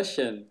 good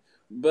question.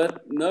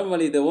 But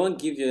normally they won't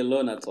give you a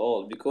loan at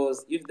all,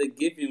 because if they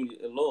give you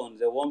a loan,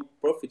 they won't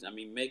profit. I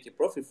mean, make a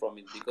profit from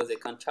it, because they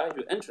can charge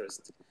you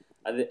interest.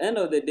 At the end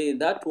of the day,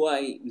 that's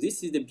why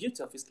this is the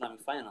beauty of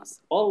Islamic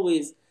finance.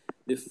 Always,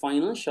 the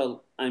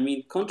financial, I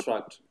mean,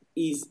 contract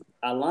is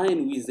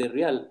aligned with the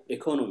real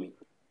economy,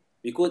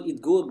 because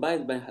it goes by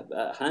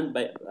hand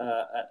by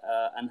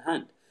and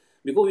hand,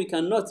 because we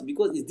cannot,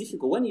 because it's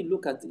difficult when you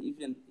look at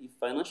even if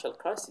financial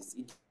crisis,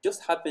 it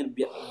just happened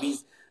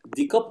with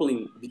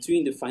decoupling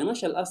between the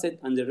financial asset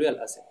and the real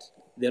asset,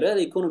 the real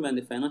economy and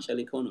the financial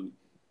economy.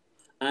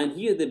 And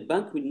here the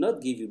bank will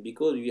not give you,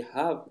 because you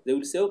have, they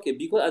will say, okay,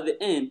 because at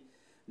the end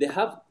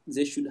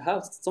they should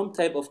have some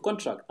type of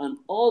contract, and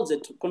all the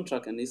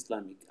contract in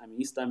Islamic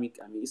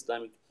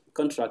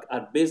contract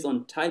are based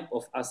on type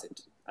of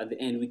asset. At the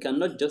end, we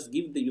cannot just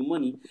give you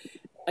money.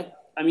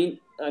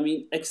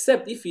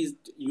 Except if is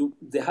you,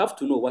 they have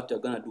to know what you're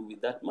gonna do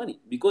with that money,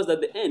 because at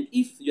the end,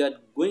 if you are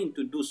going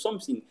to do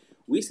something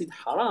which is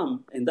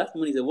haram, and that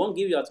money they won't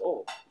give you at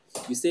all.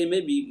 You say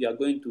maybe you are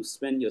going to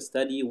spend your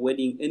study,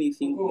 wedding,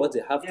 anything, but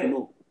they have to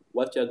know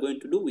what you are going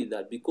to do with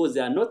that, because they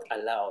are not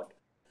allowed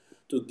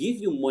to give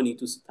you money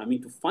to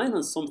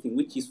finance something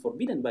which is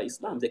forbidden by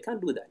Islam. They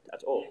can't do that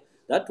at all.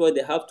 That's why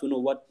they have to know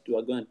what you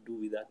are going to do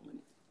with that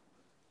money,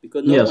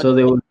 because Yeah, normally so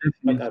they will contracts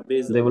definitely, are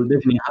based they will on,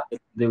 definitely,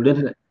 they will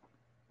definitely,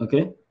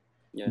 okay,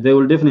 yeah. they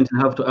will definitely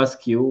have to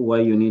ask you why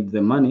you need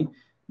the money,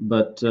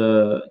 but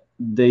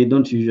they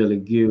don't usually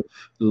give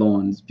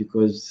loans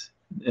because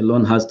a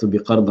loan has to be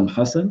qardan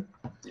hasan,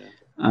 Yeah,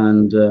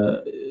 and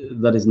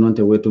that is not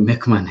a way to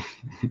make money.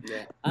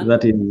 yeah. And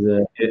That is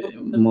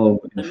more of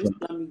an effort.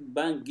 Islamic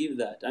bank give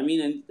that. I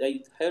mean, and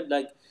I heard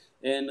like,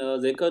 and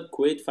they called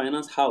Kuwait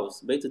Finance House,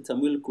 Beit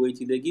Tamil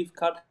Kuwaiti. They give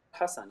card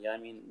Hassan. Yeah, I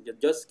mean, they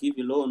just give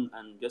you loan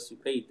and just you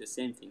pay it the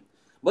same thing.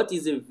 But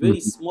it's a very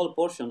Mhm. small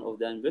portion of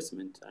the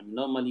investment. I mean,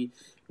 normally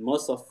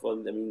most of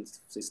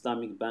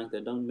Islamic bank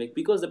they don't make,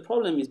 because the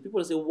problem is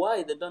people say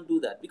why they don't do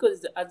that,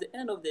 because at the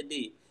end of the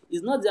day,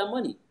 it's not their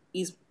money.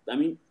 It's, I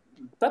mean,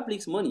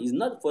 public's money is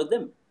not for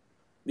them,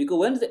 because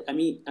when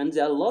and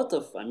there are a lot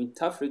of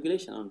tough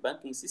regulation on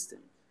banking system.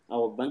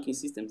 Our banking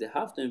system, they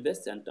have to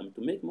invest and to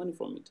make money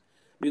from it.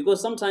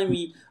 Because sometimes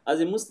we, as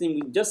a Muslim,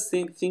 we just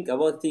think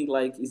about things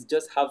like it's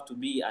just have to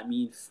be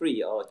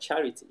free or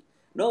charity.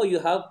 No, you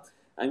have.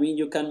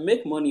 You can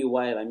make money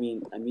while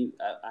and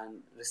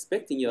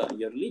respecting your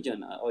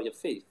religion or your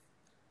faith.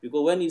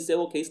 Because when you say,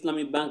 okay,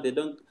 Islamic bank, they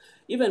don't,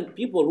 even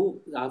people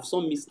who have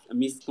some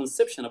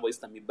misconception about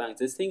Islamic banks,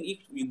 they think if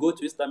you go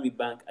to Islamic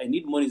bank, I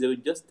need money, they will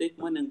just take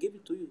money and give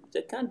it to you.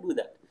 They can't do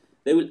that.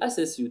 They will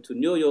assess you to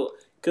know your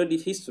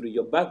credit history,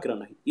 your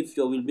background, if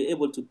you will be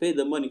able to pay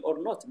the money or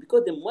not.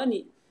 Because the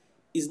money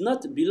is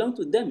not belong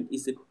to them,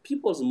 it's the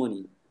people's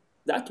money.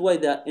 That's why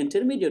they are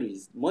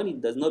intermediaries. Money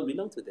does not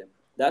belong to them.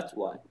 That's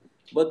why.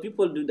 But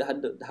people do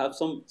have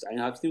some. I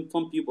have seen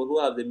some people who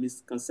have the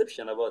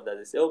misconception about that.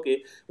 They say,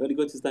 okay, when you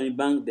go to Islamic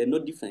bank, they're no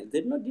different.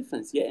 They're no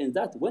difference. Yeah, and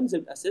that when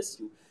they assess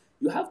you,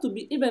 you have to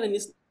be even in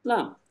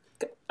Islam.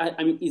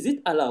 Is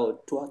it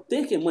allowed to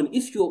take a money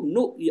if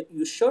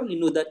you surely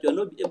know that you are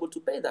not able to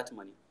pay that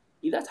money?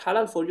 Is that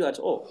halal for you at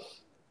all?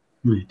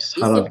 It's It's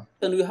the haram.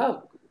 question we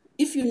have.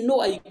 If you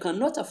know you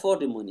cannot afford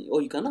the money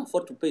or you cannot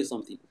afford to pay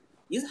something,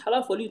 it's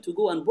halal for you to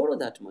go and borrow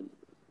that money.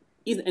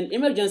 It's an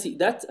emergency,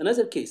 that's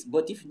another case.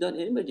 But if you're not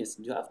an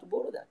emergency, you have to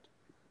borrow that.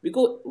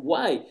 Because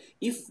why?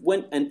 If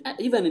when and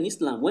even in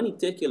Islam, when you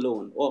take a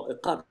loan or a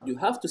card, you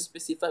have to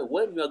specify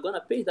when you are gonna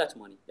pay that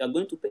money. You are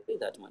going to pay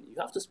that money. You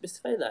have to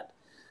specify that,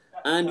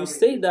 and you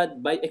say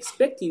that by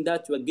expecting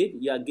that you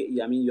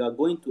are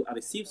going to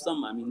receive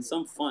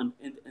some fund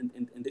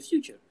in the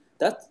future.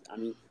 That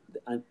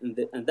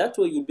and that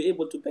way you'll be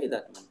able to pay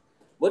that money.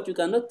 But you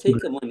cannot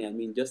take a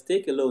money. Just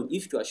take a loan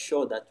if you are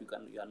sure that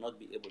you are not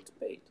be able to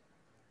pay it.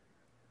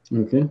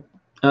 Okay.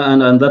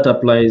 And that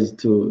applies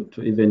to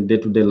even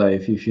day-to-day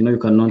life. If you know you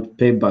cannot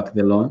pay back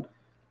the loan,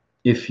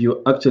 if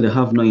you actually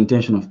have no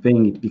intention of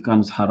paying, it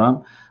becomes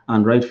haram.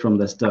 And right from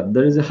the start,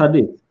 there is a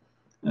hadith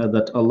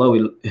that Allah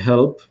will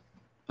help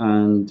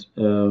and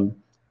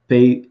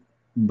pay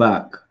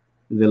back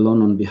the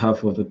loan on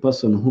behalf of a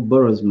person who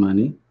borrows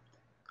money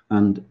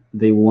and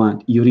they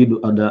want yuridu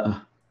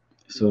adaa.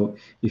 So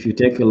if you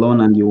take a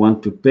loan and you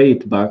want to pay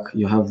it back,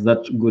 you have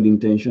that good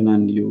intention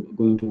and you're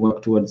going to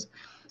work towards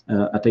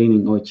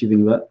attaining or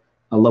achieving that,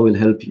 Allah will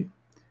help you.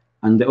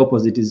 And the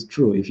opposite is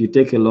true. If you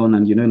take a loan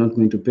and you know you're not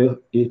going to pay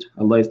it,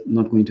 Allah is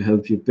not going to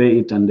help you pay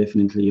it, and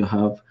definitely you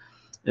have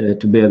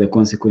to bear the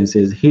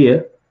consequences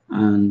here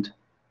and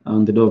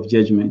on the day of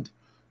judgment.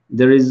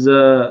 There is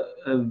a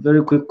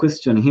very quick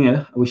question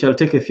here. We shall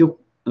take a few,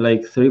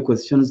 like three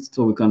questions,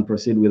 so we can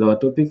proceed with our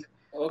topic.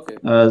 Okay.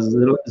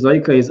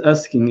 Zaika is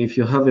asking if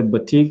you have a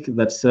boutique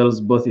that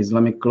sells both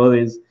Islamic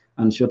clothes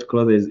and short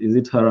clothes, is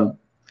it haram?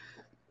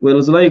 Well,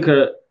 it's like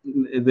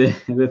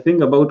the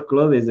thing about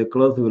clothes is the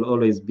cloth will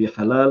always be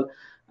halal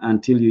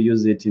until you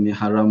use it in a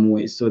haram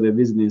way. So the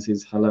business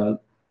is halal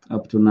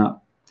up to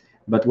now.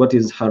 But what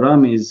is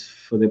haram is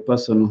for the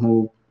person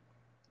who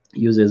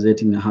uses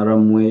it in a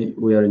haram way,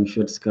 wearing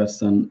short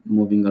skirts and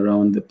moving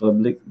around the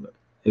public.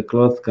 A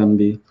cloth can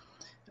be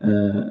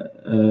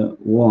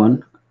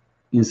worn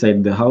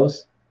inside the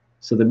house.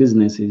 So the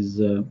business is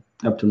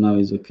up to now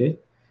is okay.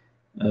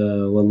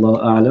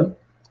 Wallahu a'lam.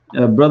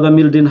 Brother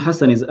Mildin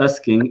Hassan is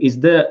asking, is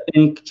there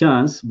any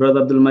chance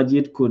Brother Abdul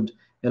Majid could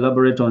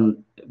elaborate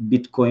on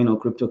Bitcoin or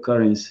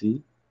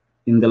cryptocurrency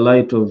in the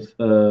light of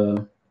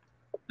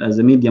as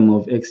a medium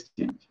of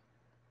exchange?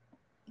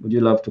 Would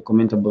you love to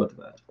comment about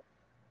that?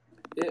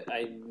 Yeah,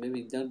 I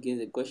maybe don't get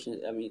the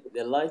question. I mean,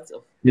 the light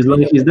of Is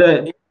medium. like, is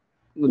there,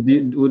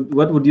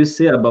 what would you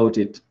say about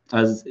it?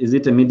 As is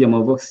it a medium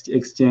of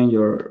exchange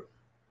or?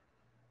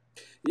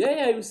 Yeah,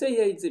 yeah, I would say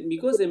yeah, it's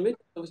because the method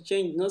of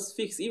change not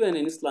fixed even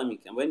in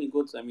Islamic. And when you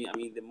go to,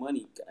 the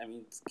money,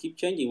 keep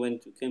changing when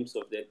it comes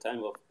of the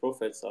time of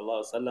Prophet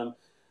Sallallahu Alaihi Wasallam,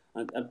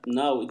 and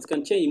now it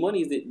can change.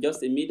 Money is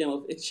just a medium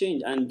of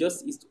exchange, and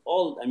just it's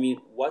all.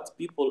 What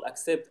people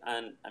accept,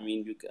 and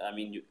you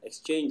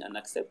exchange and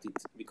accept it,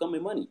 become a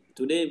money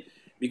today.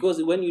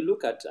 Because when you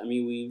look at,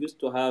 we used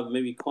to have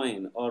maybe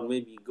coin or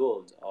maybe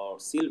gold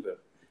or silver.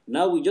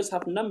 Now we just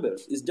have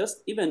numbers. It's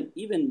just even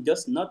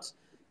just not.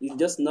 It's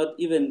just not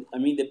even,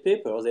 the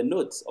paper or the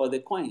notes or the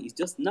coin. It's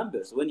just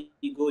numbers. When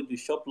you go, you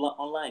shop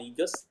online, you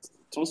just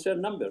transfer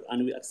number,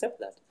 and we accept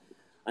that.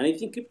 And I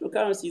think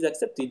cryptocurrency is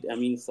accepted.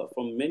 So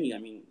from many,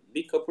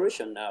 big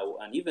corporation now,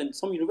 and even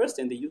some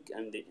university in the UK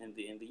and the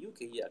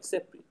UK here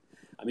accept it.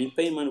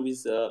 Payment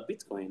with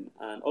Bitcoin,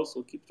 and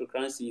also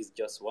cryptocurrency is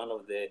just one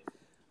of the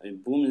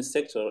booming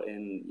sector,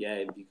 and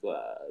yeah,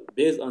 because,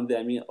 based on the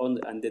on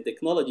the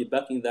technology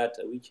backing that,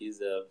 which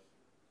is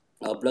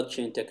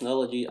blockchain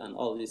technology and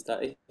all this stuff.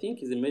 I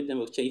think is a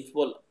medium of change.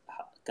 People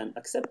can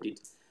accept it,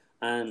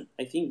 and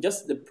I think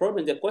just the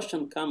problem, the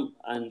question come,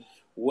 and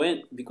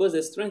when because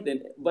the strength,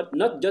 but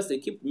not just a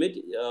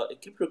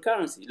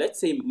cryptocurrency. Let's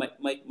say my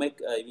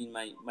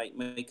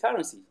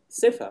currency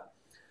safer.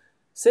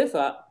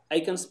 I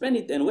can spend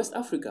it in West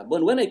Africa,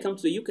 but when I come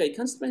to the UK, I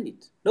can't spend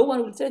it. No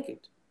one will take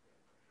it.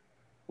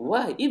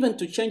 Why? Even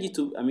to change it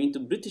to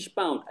British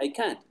pound, I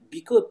can't,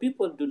 because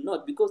people do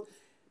not, because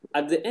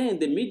at the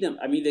end the medium,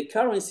 the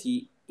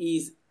currency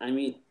is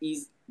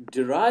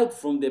derived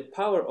from the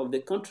power of the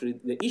country,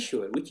 the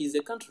issuer, which is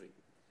the country.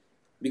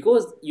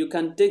 Because you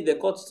can take the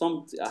cost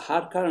some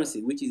hard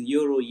currency, which is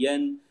euro,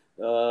 yen,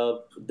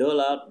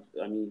 dollar,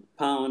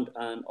 pound,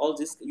 and all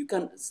this. You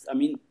can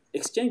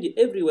exchange it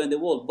everywhere in the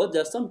world, but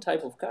there's some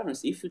type of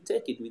currency. If you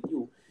take it with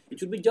you, it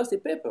should be just a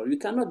paper. You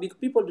cannot.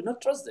 People do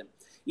not trust them.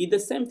 It's the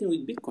same thing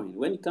with Bitcoin.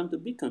 When it comes to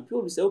Bitcoin,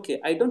 people will say,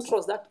 "Okay, I don't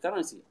trust that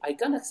currency. I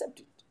can't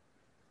accept it."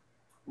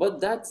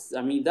 But that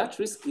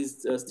risk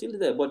is still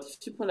there. But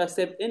if people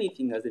accept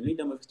anything as a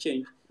medium of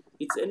exchange,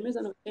 it's a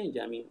medium of change.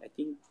 I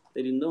think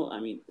there is no,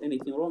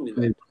 anything wrong with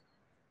that.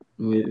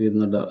 With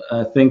no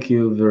doubt. Thank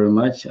you very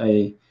much.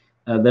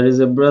 There is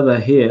a brother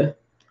here.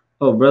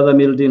 Oh, brother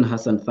Mildin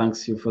Hassan,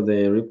 thanks you for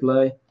the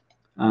reply.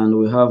 And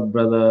we have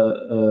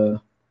brother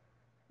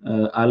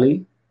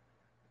Ali.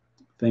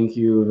 Thank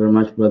you very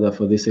much, brother,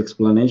 for this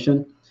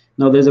explanation.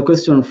 Now, there's a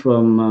question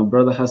from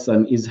brother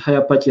Hassan. Is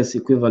hire purchase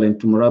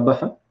equivalent to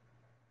murabaha?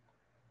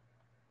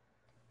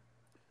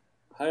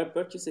 Higher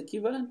purchase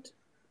equivalent?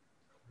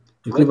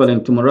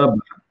 Equivalent to murabaha.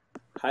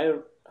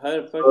 Higher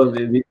So,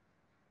 purchase.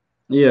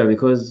 yeah,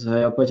 because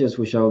hire purchase,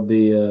 we shall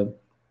be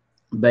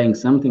buying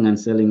something and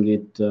selling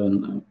it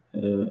on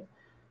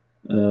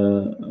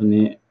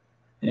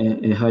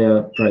a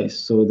higher price.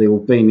 So they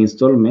will pay in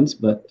installments,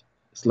 but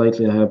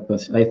slightly higher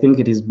price. I think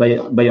it is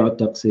bay'at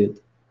taqsid.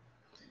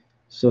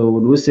 So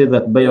would we say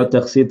that bay'at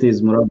taqsid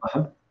is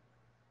murabaha?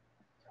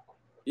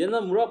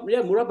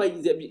 Muraba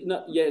is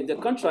the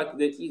contract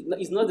that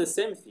is not the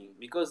same thing,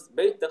 because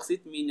bay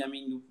taxit mean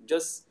you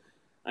just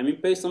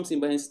pay something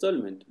by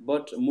installment,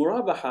 but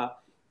murabaha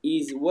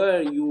is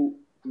where you,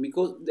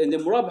 because in the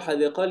murabaha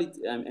they call it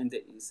and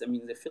the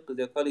fiqh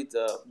they call it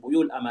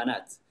buyul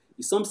amanat.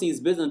 It's something is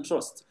based on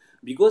trust,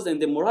 because in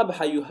the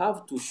murabaha you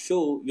have to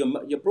show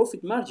your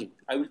profit margin.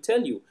 I will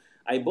tell you,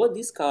 I bought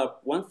this car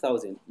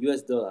 $1,000,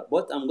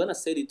 but I'm gonna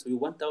sell it to you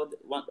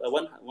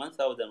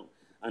 1,000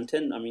 and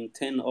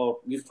 10, or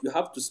you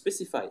have to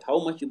specify how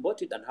much you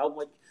bought it and how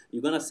much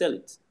you're gonna sell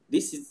it.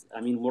 This is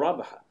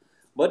murabaha.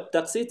 But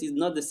taxit is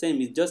not the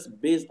same. It's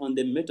just based on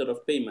the method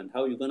of payment,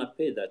 how you're gonna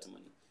pay that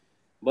money.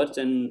 But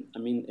a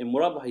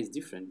murabaha is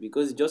different,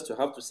 because just you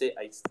have to say,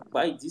 I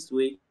buy it this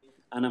way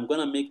and I'm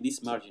gonna make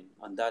this margin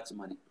on that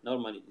money.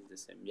 Normally it's the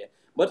same, yeah.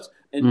 But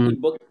in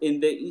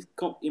the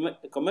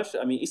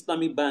commercial,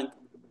 Islamic bank,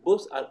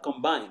 both are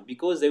combined,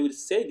 because they will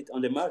say it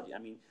on the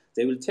margin.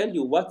 They will tell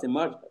you what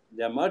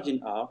their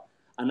margin are,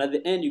 and at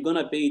the end you're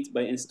gonna pay it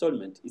by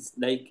installment. It's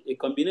like a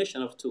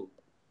combination of two.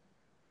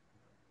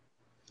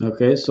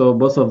 Okay, so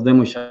both of them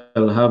we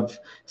shall have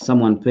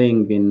someone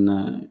paying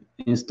in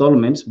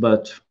installments,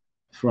 but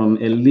from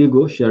a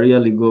legal Sharia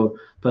legal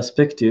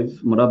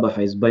perspective, murabaha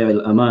is bay'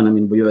 al-amana. I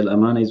mean, buyu'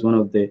 al-amana is one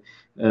of the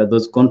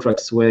those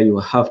contracts where you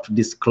have to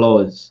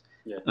disclose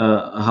Yeah.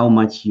 how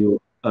much you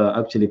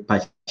actually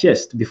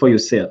purchased before you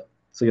sell.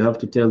 So you have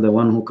to tell the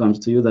one who comes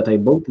to you that I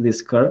bought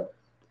this car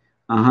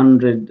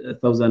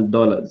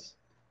 $100,000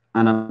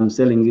 and I'm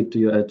selling it to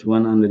you at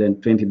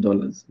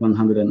 $120,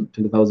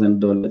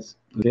 $120,000.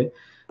 Okay,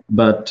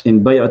 but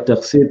in buy'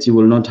 at-taqsit you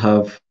will not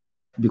have,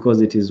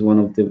 because it is one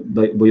of the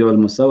buyu'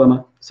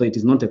 al-musawama, so it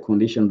is not a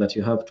condition that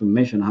you have to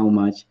mention how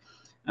much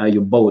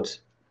you bought.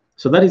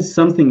 So that is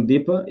something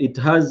deeper. It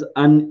has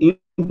an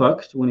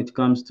impact when it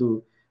comes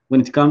to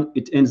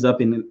it ends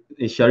up in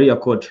a Sharia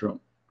courtroom.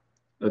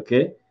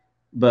 Okay,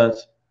 but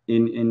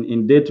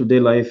in day-to-day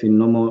life, in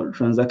normal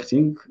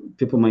transacting,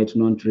 people might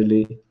not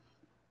really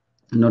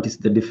notice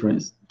the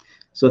difference.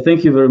 So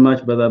thank you very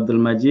much, Brother Abdul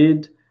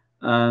Majid,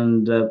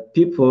 and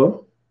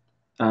people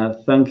are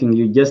thanking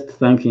you, just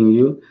thanking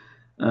you,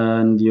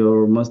 and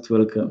you're most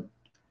welcome.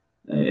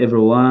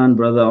 Everyone,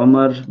 Brother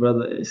Omar,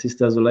 Brother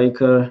Sister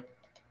Zuleika,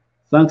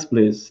 thanks,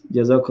 please.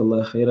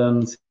 Jazakallah khairan,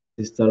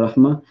 Sister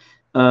Rahma.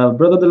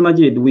 Brother Abdul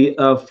Majid, we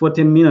are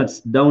 40 minutes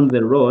down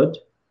the road,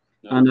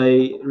 and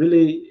Okay. I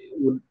really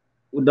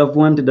would have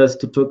wanted us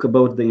to talk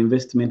about the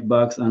investment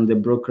banks and the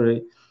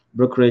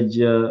brokerage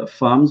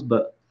firms,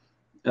 but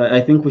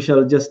I think we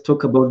shall just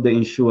talk about the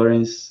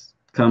insurance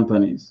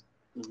companies.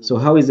 Hmm. So,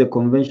 how is a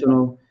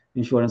conventional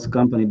insurance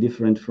company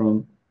different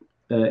from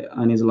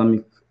an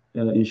Islamic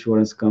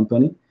insurance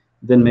company?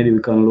 Then maybe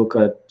we can look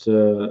at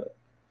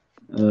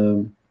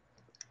um,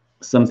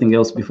 something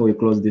else before we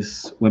close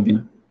this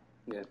webinar,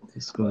 Yeah.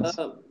 this class.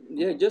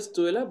 Yeah, just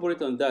to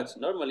elaborate on that,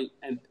 normally,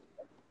 and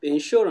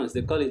insurance,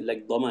 they call it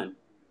like daman.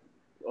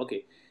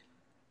 Okay.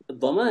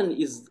 Daman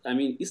is, I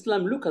mean,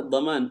 Islam look at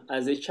daman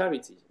as a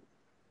charity.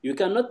 You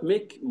cannot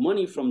make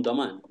money from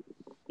daman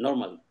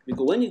normally,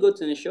 because when you go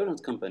to an insurance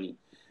company,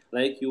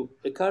 like you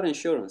a car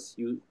insurance,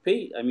 you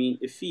pay, I mean,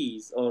 a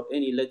fees or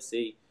any, let's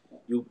say,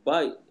 you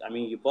buy, I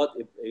mean, you bought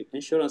a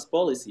insurance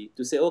policy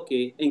to say,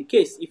 okay, in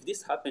case if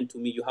this happened to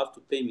me, you have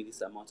to pay me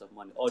this amount of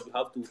money, or you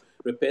have to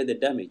repair the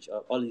damage,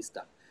 or all this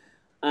stuff.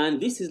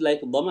 And this is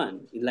like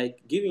daman,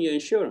 like giving you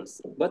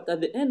insurance. But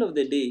at the end of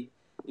the day,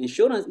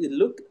 insurance is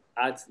looked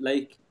at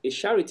like a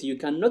charity. You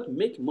cannot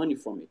make money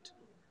from it.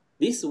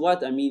 This is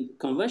what, I mean,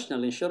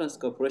 conventional insurance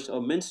corporation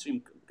or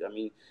mainstream, I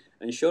mean,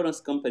 insurance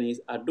companies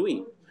are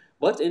doing.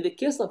 But in the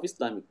case of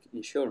Islamic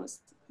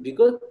insurance,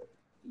 because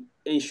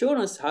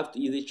insurance have to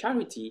is a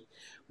charity,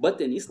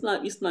 but an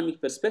Islamic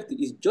perspective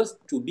is just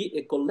to be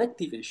a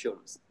collective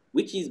insurance,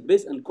 which is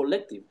based on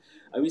collective.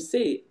 I will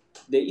say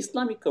the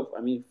Islamic,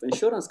 I mean,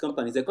 insurance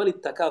companies, they call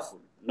it takaful,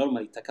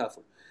 normally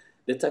takaful.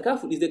 The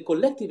takaful is a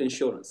collective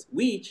insurance,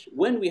 which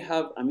when we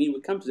have, I mean, we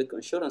come to the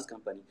insurance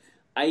company,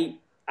 I,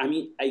 I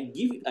mean, I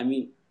give, I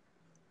mean,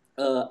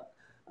 uh,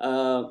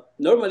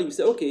 normally we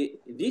say, okay,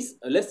 this,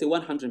 let's say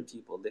 100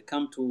 people, they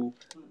come to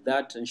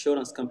that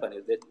insurance company,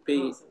 they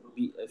pay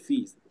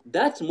fees.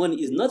 That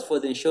money is not for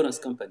the insurance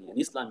company. And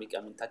Islamic,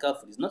 I mean,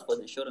 takaful is not for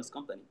the insurance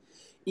company.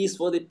 It's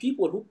for the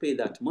people who pay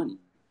that money.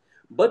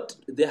 But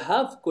they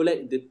have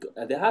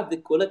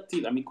the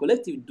collective, I mean,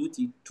 collective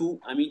duty to,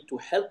 I mean, to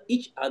help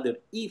each other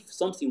if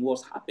something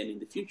was happen in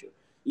the future,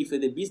 if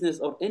the business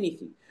or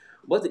anything.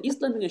 But the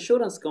Islamic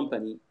insurance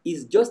company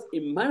is just a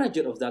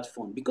manager of that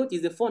fund, because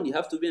it's a fund, you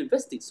have to be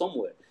invested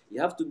somewhere.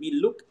 You have to be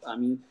look, I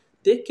mean,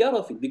 take care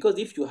of it, because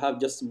if you have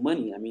just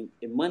money, I mean,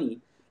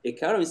 a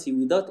currency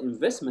without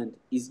investment,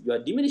 is you are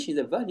diminishing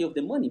the value of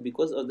the money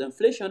because of the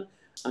inflation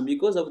and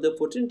because of the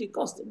opportunity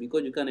cost,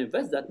 because you can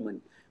invest that money.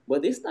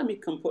 But the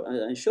Islamic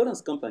insurance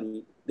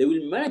company, they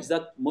will manage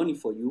that money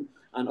for you,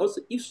 and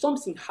also if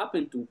something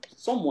happened to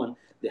someone,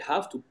 they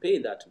have to pay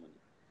that money.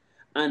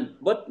 And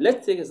but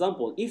let's take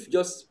example, if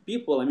just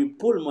people, I mean,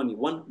 pull money,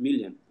 1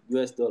 million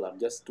US dollar,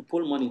 just to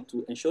pull money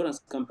to insurance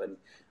company,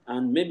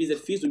 and maybe the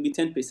fees will be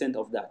 10%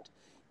 of that.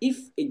 If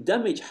a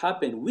damage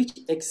happen which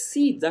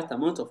exceeds that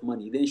amount of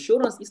money, the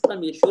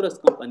Islamic insurance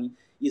company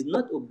is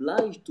not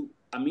obliged to,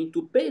 I mean,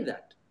 to pay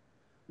that,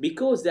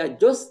 because they are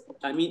just,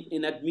 I mean,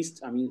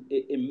 I mean,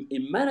 a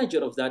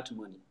manager of that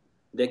money.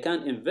 They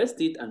can invest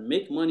it and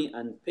make money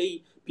and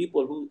pay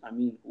people who, I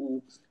mean,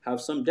 who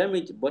have some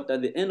damage, but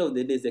at the end of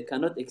the day, they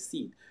cannot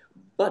exceed.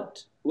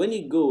 But when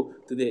you go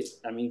to the,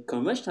 I mean,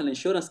 conventional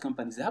insurance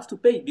companies, they have to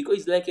pay, because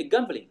it's like a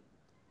gambling.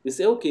 They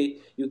say, okay,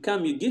 you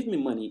come, you give me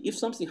money. If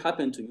something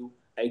happened to you,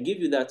 I give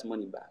you that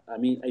money back. I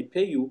mean, I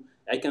pay you.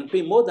 I can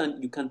pay more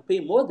than you can pay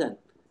more than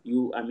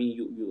you. I mean,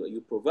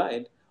 you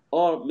provide.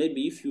 Or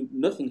maybe if you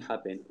nothing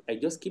happened, I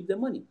just keep the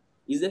money.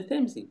 It's the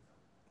same thing.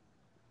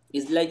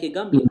 It's like a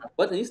gambling.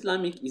 But in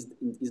Islamic is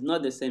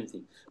not the same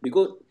thing,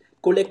 because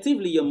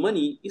collectively your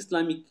money,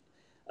 Islamic,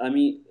 I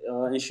mean,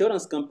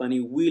 insurance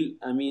company will,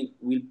 I mean,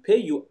 will pay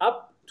you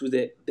up to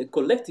the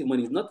collective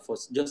money. It's not for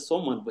just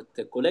someone, but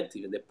the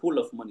collective, the pool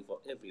of money for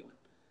everyone.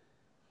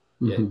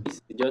 Yeah, Mhm.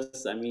 this is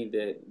just, I mean,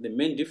 the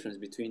main difference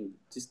between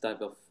this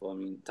type of, I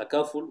mean,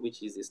 takaful,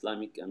 which is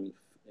Islamic, I mean,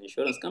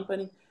 insurance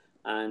company,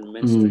 and Mm.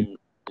 mainstream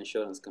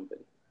insurance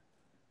company.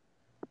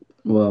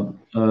 Well,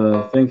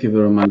 thank you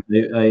very much.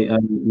 I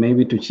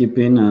maybe to chip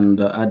in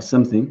and add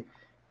something.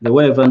 The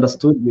way I've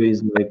understood you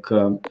is like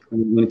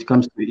when it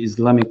comes to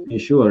Islamic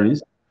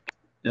insurance,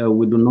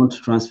 we do not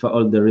transfer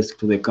all the risk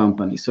to the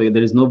company. So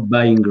there is no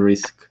buying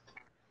risk.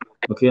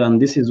 Okay,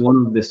 and this is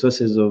one of the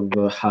sources of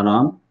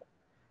haram,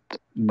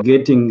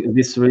 getting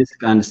this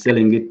risk and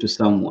selling it to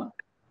someone.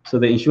 So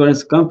the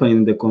insurance company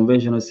in the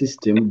conventional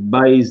system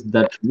buys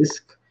that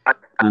risk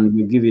and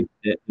you give it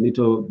a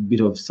little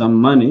bit of some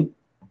money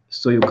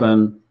so you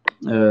can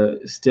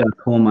stay at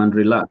home and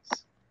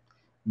relax.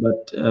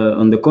 But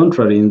on the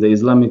contrary, in the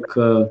Islamic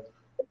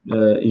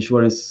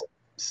insurance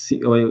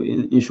or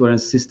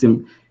insurance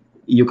system,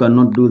 you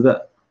cannot do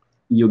that.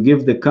 You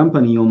give the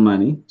company your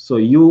money, so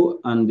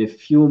you and a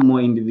few more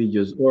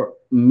individuals or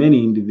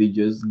many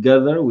individuals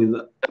gather with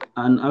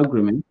an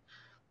agreement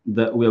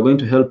that we are going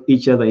to help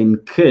each other in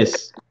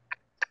case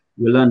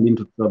we land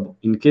into trouble,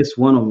 in case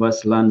one of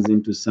us lands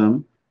into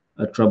some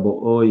trouble,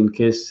 or in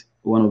case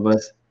one of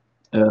us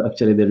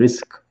actually the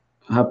risk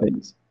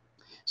happens.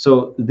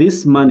 So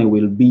this money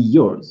will be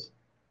yours.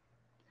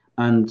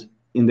 And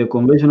in the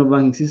conventional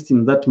banking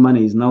system, that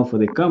money is now for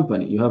the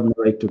company. You have no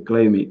right to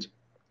claim it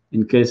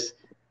in case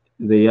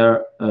they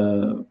are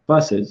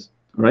passes,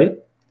 right?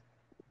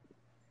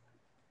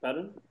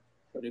 Pardon?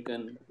 You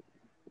can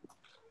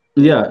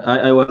go Yeah,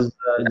 ahead. I was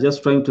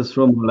just trying to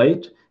throw more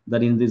light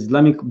that in the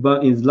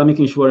Islamic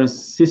insurance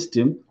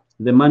system,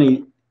 the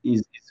money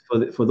is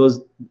for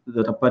those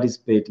that are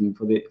participating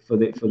for the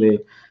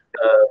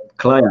Hmm.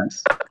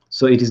 clients.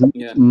 So it is not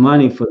Yeah,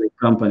 money for the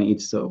company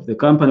itself. The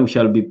company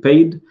shall be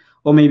paid,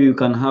 or maybe we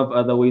can have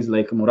other ways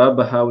like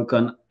murabaha. We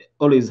can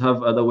always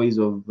have other ways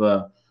of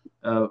uh,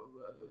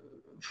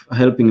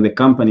 helping the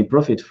company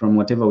profit from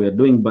whatever we are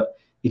doing, but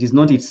it is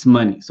not its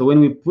money. So when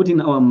we put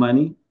in our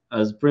money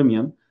as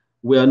premium,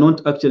 we are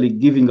not actually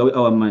giving away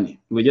our money.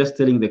 We're just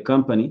telling the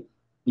company,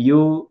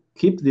 you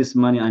keep this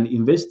money and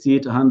invest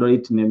it, handle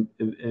it in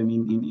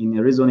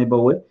a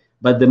reasonable way,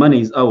 but the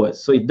money is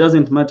ours. So it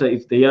doesn't matter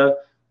if the year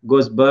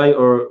goes by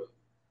or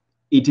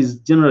it is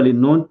generally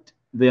not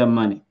their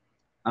money.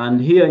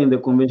 And yeah, here in the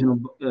conventional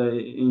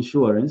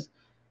insurance,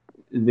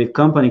 the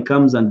company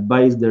comes and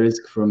buys the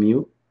risk from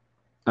you,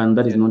 and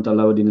that is yeah, not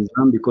allowed in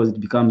Islam because it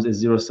becomes a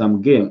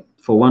zero-sum game.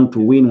 For one to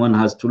yeah. win, one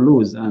has to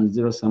lose, and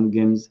zero-sum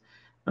games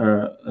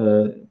are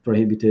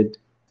prohibited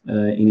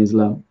in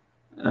Islam.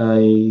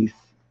 I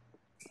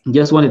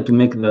just wanted to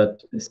make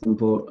that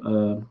simple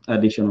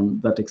addition on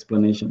that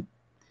explanation.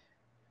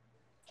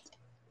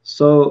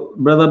 So,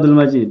 Brother Abdul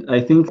Majid, I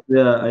think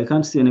I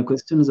can't see any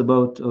questions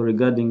about or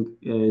regarding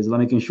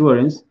Islamic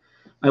insurance.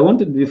 I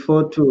wanted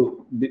before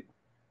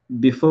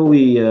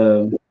we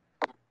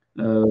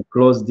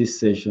close this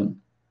session,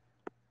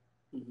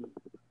 Hmm.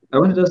 I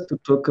wanted us to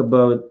talk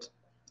about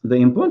the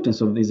importance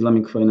of the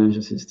Islamic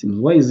financial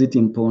system. Why is it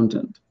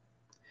important?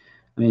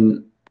 I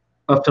mean,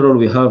 after all,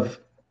 we have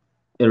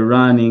a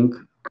running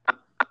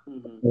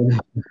Hmm.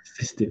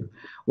 system.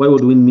 Why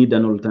would we need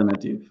an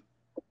alternative?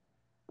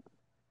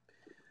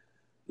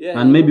 Yeah,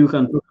 And maybe we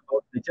can talk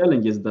about the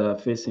challenges that are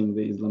facing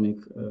the Islamic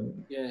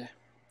yeah.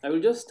 I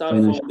will just start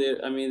from financial.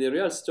 the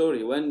real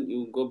story. When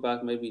you go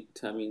back, maybe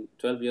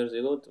 12 years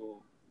ago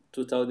to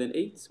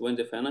 2008, when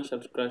the financial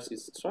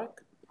crisis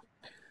struck,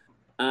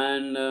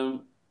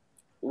 and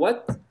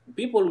what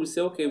people will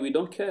say, okay, we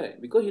don't care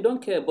because you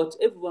don't care, but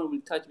everyone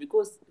will touch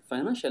because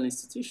financial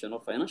institution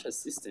or financial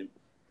system,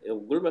 a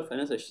global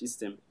financial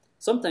system,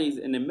 sometimes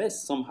in a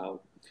mess somehow.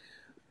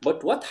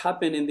 But what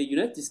happened in the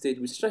United States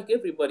will strike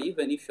everybody,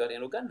 even if you are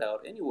in Uganda or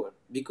anywhere,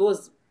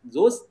 because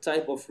those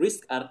type of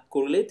risks are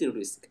correlated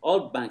risk.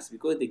 All banks,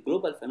 because the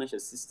global financial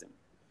system.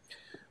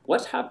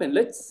 What happened?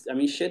 Let's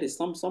shed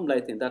some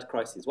light in that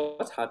crisis.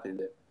 What happened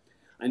there?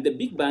 And the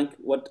big bank,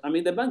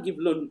 the bank give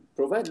loan,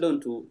 provide loan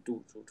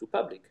to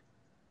public.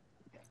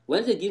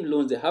 When they give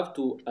loans, they have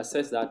to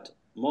assess that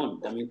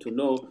month. To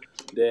know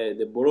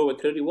the borrower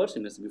credit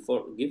worthiness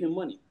before giving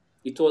money.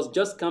 It was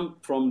just come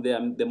from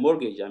the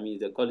mortgage.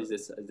 They call it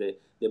this,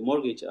 the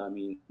mortgage.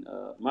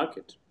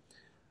 Market.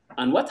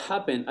 And what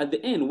happened at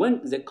the end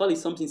when they call it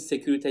something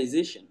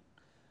securitization?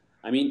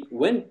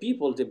 When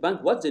people, the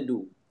bank, what they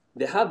do,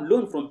 they have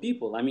loan from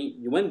people.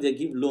 When they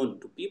give loan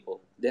to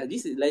people,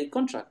 this is like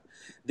contract.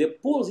 They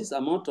pull this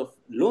amount of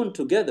loan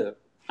together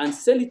and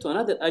sell it to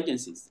another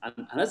agencies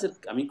and another,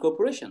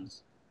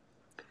 corporations.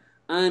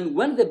 And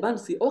when the bank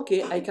say,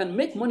 okay, I can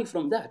make money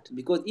from that,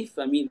 because if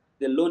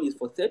the loan is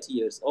for 30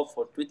 years or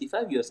for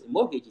 25 years, a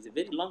mortgage is a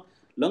very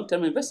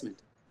long-term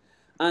investment,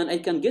 and I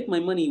can get my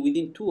money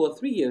within 2 or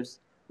 3 years.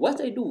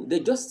 What I do, they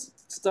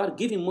just start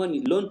giving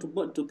money loan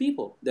to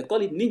people. They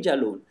call it ninja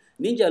loan.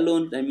 Ninja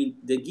loan.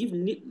 They give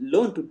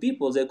loan to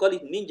people. They call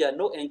it ninja.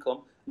 No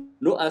income,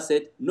 no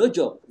asset, no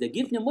job. They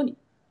give them money.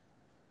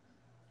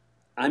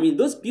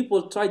 Those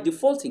people try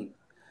defaulting,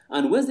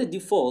 and when they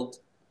default,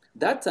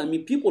 that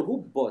people who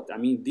bought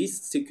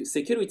these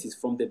securities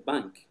from the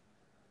bank,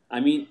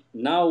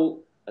 now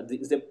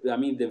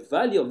the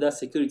value of that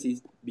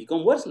securities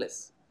become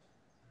worthless.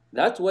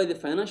 That's why the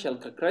financial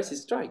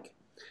crisis strike.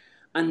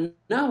 And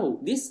now,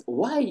 this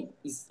why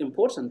is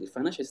important. The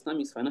financial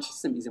Islamic financial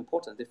system is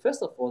important. The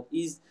first of all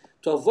is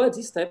to avoid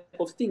this type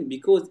of thing,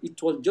 because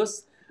it was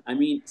just,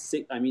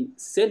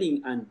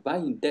 selling and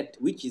buying debt,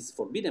 which is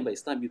forbidden by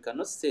Islam. You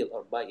cannot sell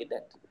or buy a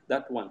debt.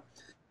 That one.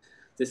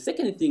 The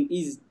second thing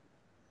is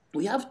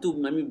we have to,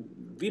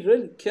 be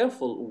really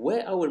careful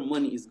where our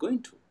money is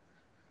going to,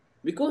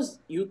 because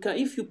you can,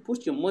 if you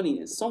put your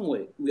money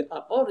somewhere, we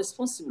are all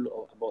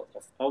responsible about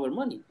of our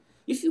money.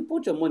 If you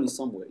put your money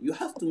somewhere, you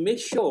have to make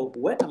sure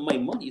where my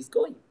money is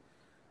going.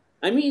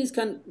 It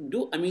can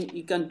do.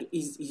 It can.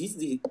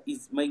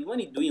 Is my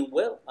money doing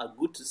well or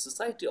good to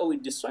society, or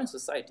it destroying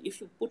society? If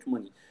you put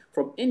money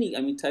from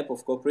any, type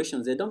of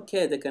corporations, they don't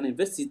care. They can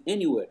invest it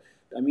anywhere.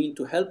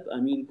 To help.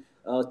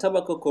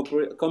 Tobacco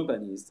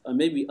companies, or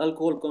maybe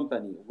alcohol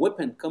company,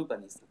 weapon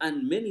companies,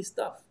 and many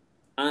stuff,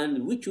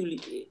 and which will,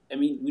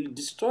 will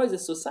destroy the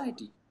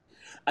society.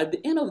 At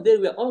the end of the day,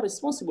 we are all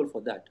responsible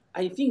for that.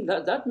 I think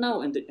that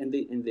now in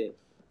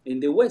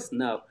the West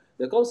now,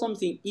 they call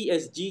something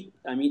ESG.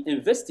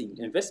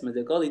 Investment.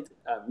 They call it,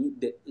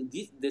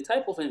 the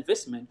type of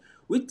investment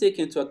we take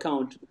into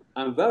account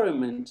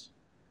environment,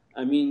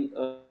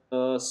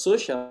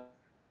 social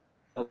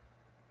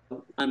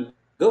and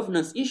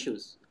governance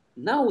issues.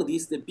 Now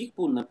this the big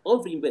pool now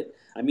over invest.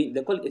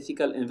 They call it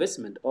ethical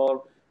investment,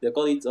 or they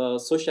call it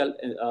social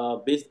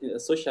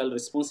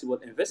responsible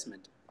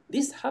investment.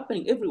 This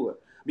happening everywhere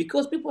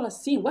because people are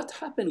seeing what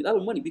happened with our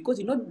money. Because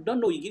you don't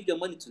know, you give your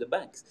money to the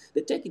banks,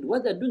 they take it.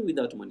 What they're doing with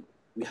that money,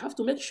 we have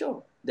to make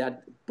sure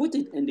that put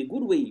it in the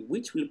good way,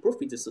 which will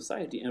profit the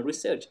society and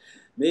research,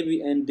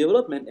 maybe, and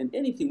development, and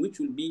anything which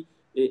will be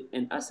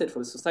an asset for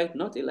the society,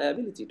 not a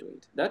liability to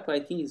it. That's why I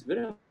think it's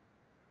very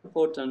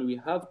important. We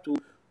have to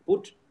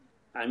put,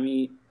 I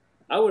mean,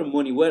 our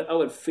money where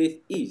our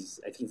faith is.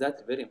 I think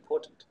that's very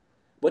important.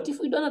 But if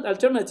we don't have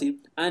alternative,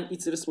 and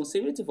it's a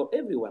responsibility for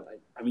everyone,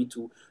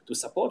 to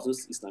support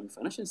those Islamic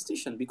financial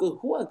institutions, because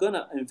who are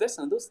gonna invest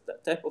in those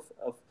type of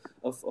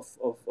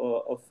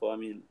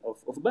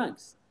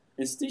banks,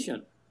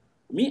 institution?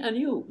 Me and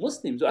you,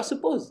 Muslims, I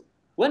suppose.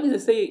 One is,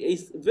 they say,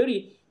 is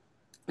very.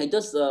 I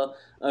just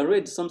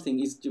read something.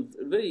 Is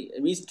very,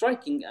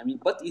 striking.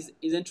 But is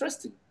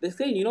interesting. They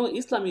say,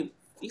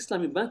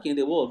 Islamic banking in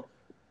the world,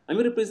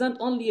 represent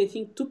only, I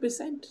think,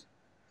 2%.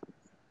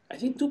 I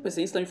think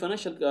 2% Islamic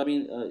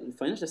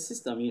financial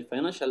system,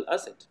 financial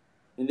asset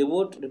in the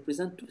world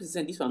represent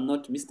 2%, if I'm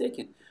not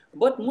mistaken.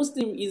 But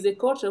Muslim is a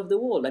quarter of the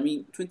world.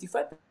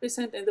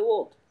 25% in the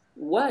world.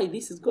 Why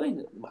this is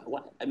going?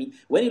 Why?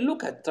 When you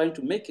look at trying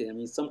to make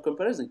it, some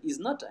comparison is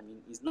not.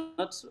 Is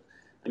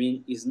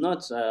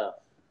not.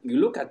 You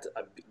look at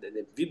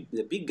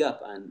the big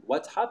gap and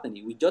what's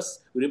happening. We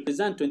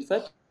represent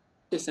 25%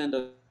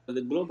 of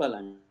the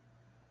global.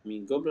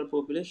 Global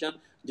population.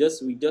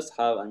 We just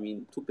have,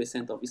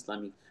 2% of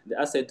Islamic. The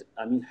asset,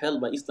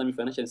 held by Islamic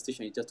financial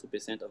institution is just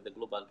 2% of the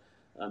global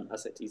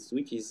asset.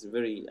 Which is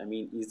very,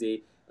 is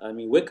a,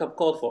 wake up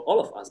call for all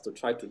of us to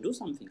try to do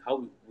something.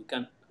 How we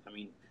can,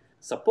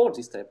 support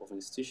this type of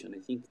institution. I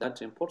think that's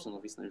the importance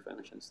of Islamic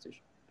financial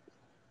institution.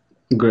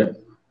 Great.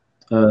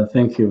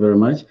 Thank you very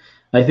much.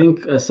 I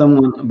think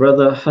someone,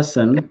 Brother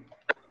Hassan,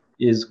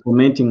 is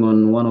commenting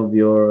on one of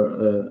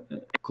your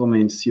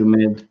comments you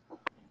made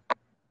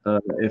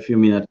a few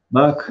minutes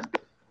back.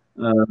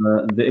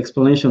 The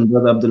explanation,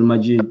 Brother Abdul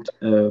Majid,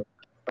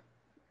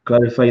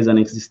 clarifies an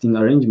existing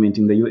arrangement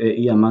in the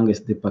UAE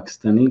amongst the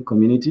Pakistani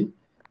community.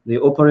 They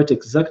operate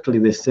exactly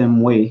the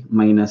same way,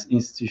 minus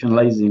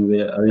institutionalizing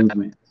the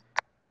arrangement.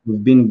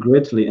 We've been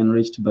greatly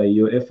enriched by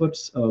your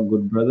efforts, our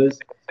good brothers.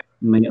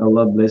 May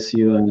Allah bless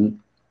you and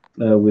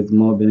with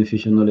more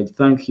beneficial knowledge.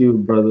 Thank you,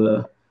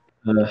 Brother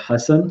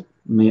Hassan.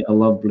 May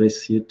Allah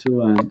bless you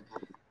too. And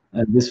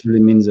this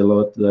really means a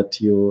lot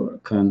that you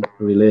can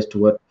relate to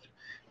what,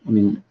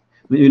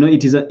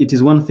 it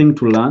is one thing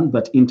to learn,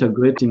 but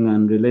integrating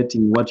and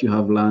relating what you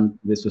have learned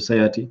to the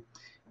society,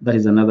 that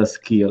is another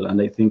skill.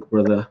 And I think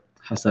Brother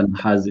Hassan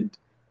has it.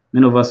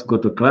 Many of us go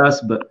to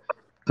class, but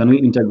can we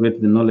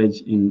integrate the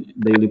knowledge in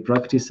daily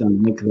practice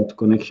and make that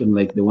connection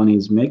like the one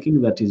he's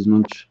making? That is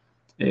not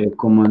a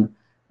common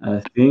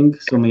thing.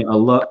 So may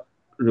Allah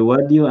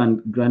reward you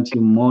and grant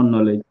you more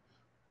knowledge.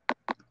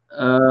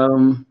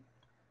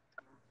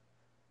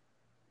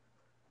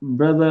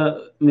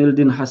 Brother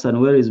Mildin Hassan,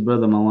 where is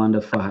Brother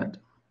Mawanda Fahad?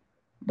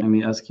 Let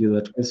me ask you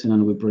that question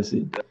and we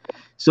proceed.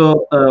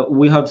 So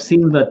we have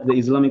seen that the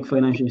Islamic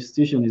financial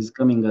institution is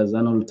coming as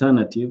an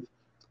alternative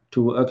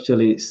to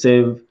actually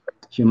save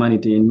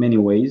humanity in many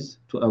ways,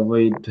 to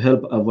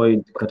help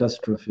avoid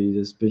catastrophes,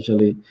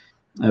 especially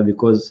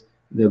because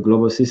the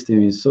global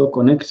system is so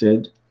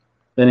connected.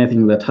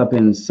 Anything that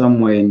happens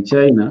somewhere in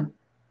China,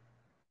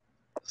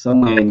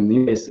 somewhere in the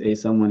USA,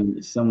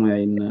 somewhere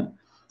in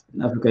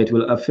Africa, it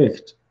will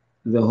affect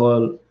the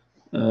whole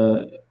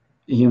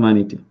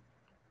humanity.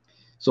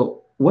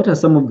 So what are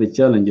some of the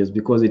challenges?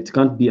 Because it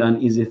can't be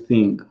an easy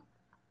thing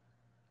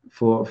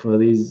for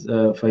these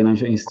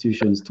financial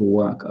institutions to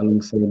work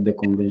alongside the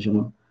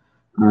conventional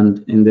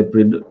and in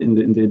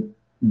the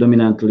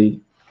dominantly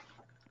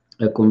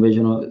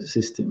conventional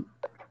system.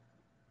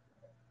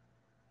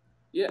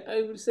 Yeah,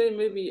 I would say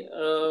maybe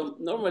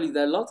normally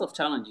there are lots of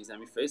challenges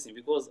facing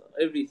because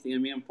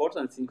everything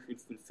important thing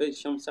will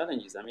face some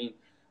challenges.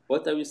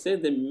 What I will say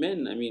the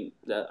main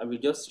that I will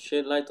just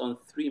shed light on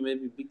three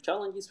maybe big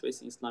challenges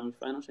facing Islamic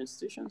financial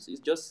institutions is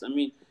just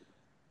the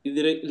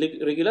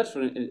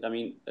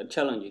regulatory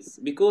challenges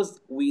because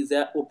they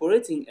are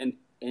operating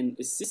in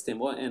a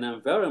system or an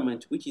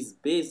environment which is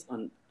based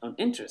on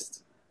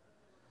interest.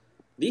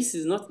 This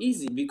is not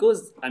easy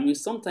because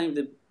sometimes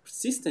the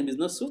system is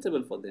not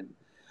suitable for them.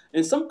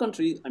 In some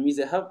countries,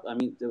 they have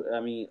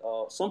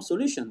some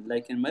solution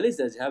like in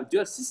Malaysia they have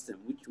dual system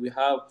which we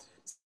have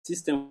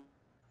system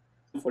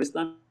for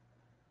Islam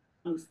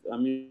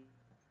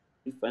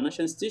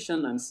financial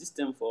institution and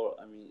system for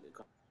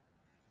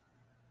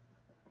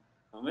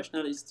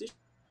conventional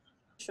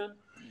institution.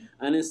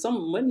 And in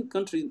some many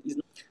countries is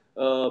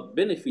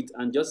benefit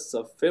and just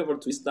favor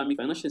to Islamic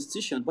financial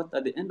institution, but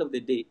at the end of the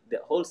day, the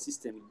whole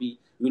system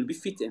will be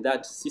fit in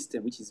that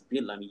system which is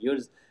built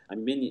years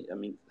and many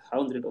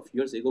hundred of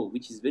years ago,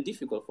 which is very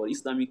difficult for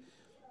Islamic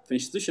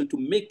institution to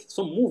make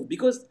some move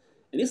because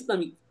an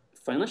Islamic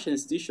financial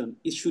institution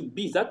it should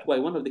be that's why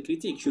one of the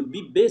critiques should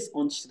be based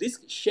on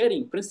risk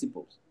sharing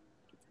principles,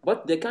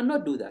 but they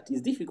cannot do that.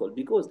 It's difficult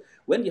because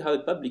when you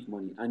have public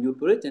money and you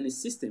operate in a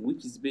system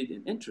which is based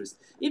in interest,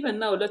 even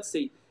now, let's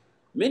say,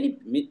 many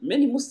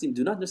Muslims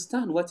do not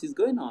understand what is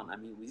going on.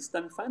 With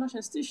Islamic financial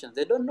institutions,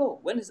 they don't know.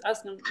 When it's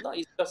asking, no,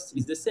 it's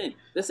the same.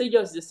 They say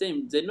just the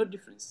same. There's no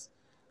difference.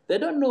 They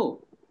don't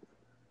know.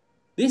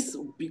 This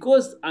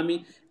because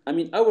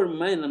our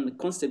mind and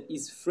concept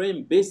is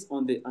framed based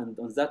on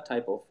that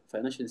type of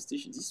financial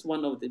institution. This is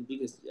one of the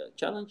biggest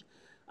challenge,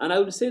 and I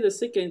would say the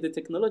second the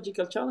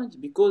technological challenge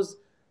because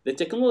the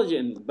technology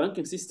and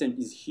banking system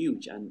is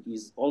huge and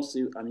is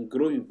also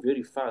growing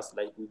very fast.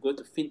 Like we go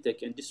to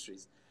fintech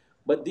industries,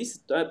 but this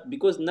type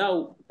because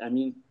now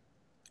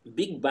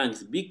big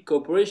banks, big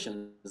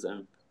corporations,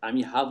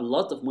 have a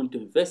lot of money to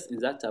invest in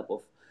that type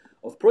of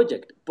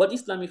project. But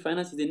Islamic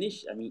finance is a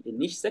niche, a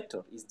niche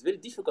sector. It's very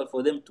difficult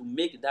for them to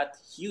make that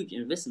huge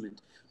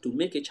investment to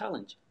make a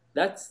challenge.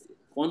 That's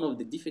one of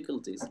the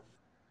difficulties.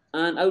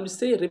 And I would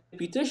say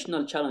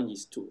reputational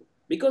challenges too,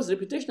 because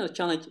reputational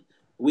challenge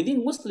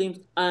within Muslims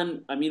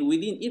and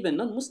within even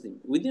non-Muslim.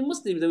 Within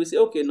Muslims, they will say,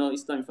 okay, no,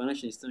 Islamic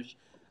financial system.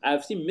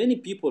 I've seen many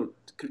people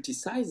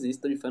criticize the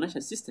Islamic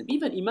financial system,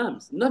 even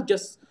imams, not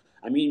just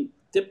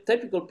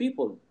typical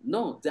people.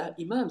 No, they are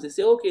imams. They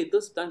say, okay,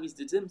 those time is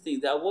the same thing.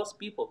 They are worse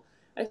people.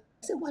 I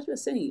say, what you are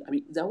saying?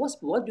 They are worse.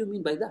 What do you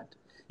mean by that?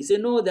 He said,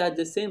 no, they are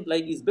the same.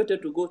 Like it's better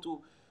to go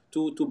to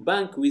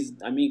bank with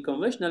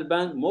conventional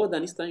bank more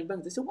than Islamic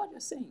bank. They say, what are you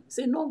saying?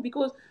 They say, no,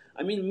 because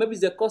maybe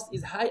the cost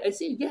is high. I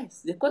say,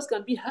 yes, the cost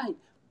can be high,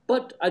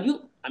 but are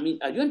you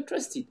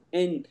interested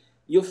in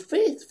your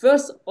faith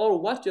first or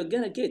what you're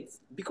gonna get?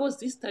 Because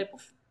this type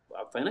of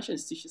financial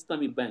institutions,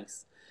 Islamic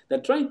banks, they're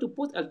trying to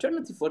put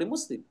alternative for a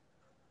Muslim.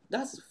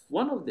 That's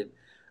one of them.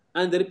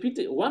 And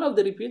one of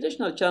the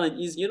reputational challenge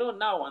is,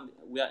 now and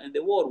we are in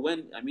the world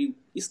when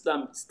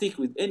Islam stick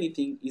with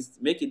anything is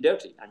make it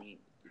dirty.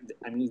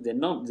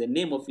 The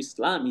name of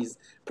Islam is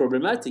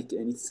problematic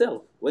in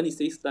itself. When you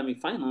say Islamic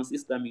finance,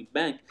 Islamic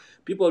bank,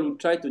 people will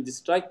try to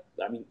distract.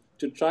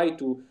 To try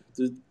to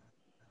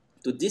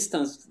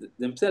distance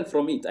themselves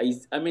from it.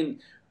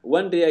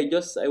 One day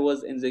I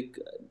was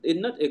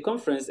in not a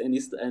conference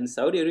in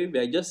Saudi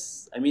Arabia. I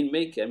just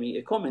make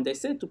a comment. I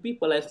said to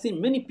people, I've seen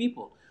many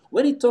people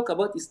when you talk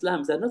about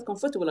Islam, they're not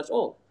comfortable at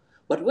all.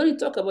 But when you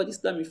talk about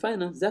Islamic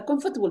finance, they're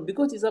comfortable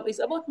because it's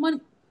about money.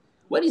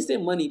 When you say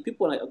money,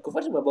 people are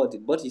comfortable about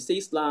it. But you say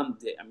Islam,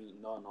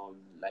 no, no,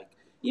 like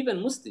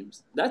even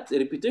Muslims, that's a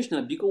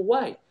reputational because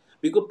why?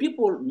 Because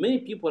many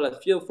people are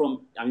fear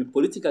from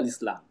political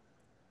Islam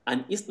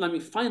and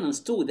Islamic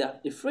finance too. They are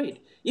afraid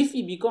if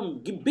it become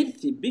big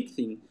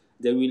thing,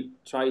 they will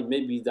try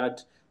maybe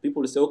that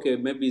people will say okay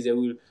maybe they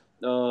will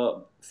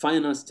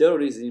finance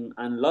terrorism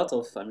and a lot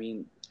of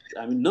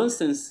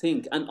nonsense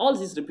thing and all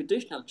these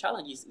reputational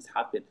challenges is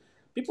happen.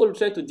 People will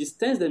try to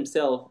distance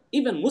themselves,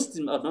 even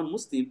Muslim or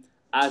non-Muslim,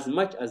 as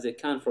much as they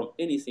can from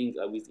anything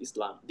with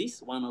Islam. This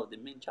is one of the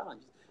main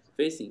challenges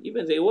facing.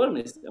 Even the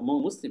awareness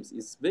among Muslims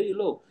is very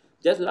low.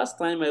 Just last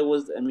time I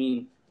was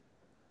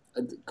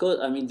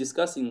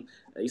discussing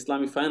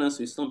Islamic finance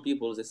with some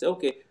people. They say,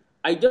 okay,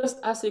 I just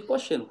asked a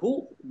question.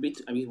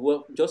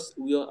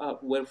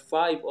 We're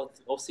five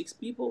or six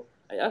people.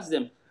 I asked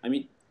them,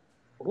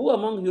 who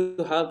among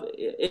you have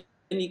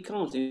any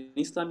account in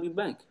Islamic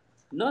bank?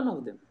 None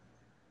of them.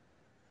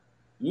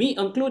 Me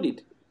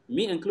included.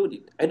 Me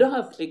included. I don't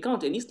have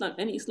account in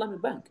any Islamic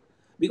bank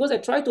because I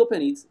tried to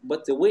open it,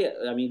 but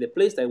the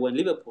place I went,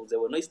 Liverpool, there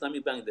were no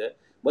Islamic bank there.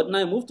 But now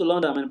I moved to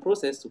London. I'm in the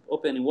process to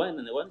open one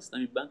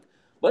Islamic bank.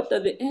 But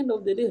at the end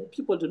of the day,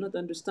 people do not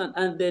understand,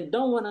 and they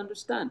don't want to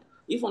understand.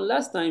 Even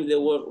last time there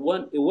were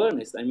one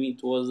awareness.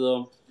 It was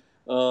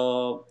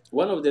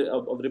one of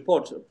the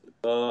report.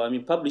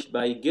 Published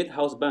by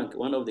Gatehouse Bank,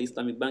 one of the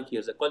Islamic bank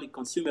here. They call it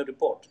Consumer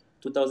Report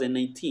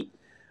 2019,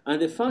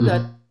 and they found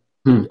that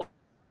Mhm.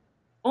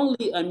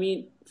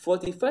 only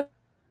 45%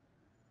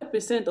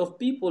 percent of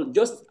people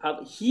just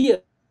have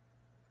here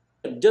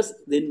just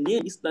the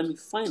name Islamic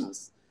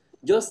finance.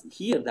 Just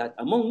hear that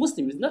among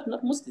Muslims, not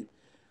Muslim.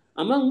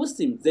 Among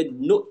Muslims, they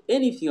know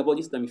anything about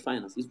Islamic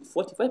finance. It's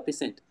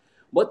 45%.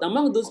 But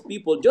among those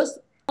people, just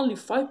only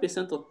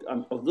 5%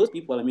 of those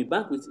people,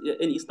 bank with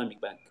any Islamic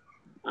bank.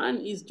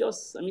 And it's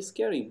just,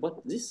 scary, but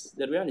this is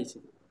the reality.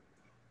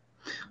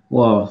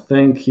 Wow,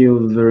 thank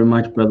you very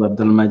much, Brother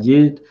Abdul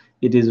Majid.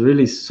 It is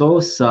really so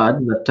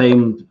sad that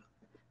time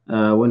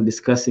when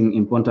discussing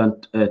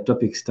important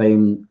topics,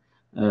 time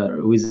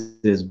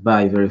whizzes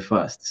by very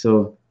fast.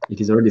 So it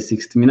is already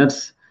 60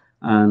 minutes,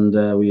 and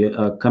we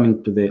are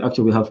coming to the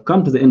actually we have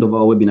come to the end of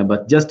our webinar.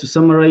 But just to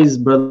summarize,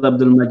 Brother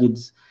Abdul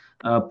Majid's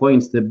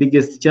points, the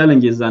biggest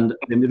challenges, and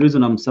the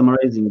reason I'm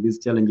summarizing these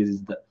challenges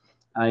is that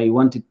I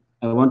want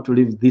to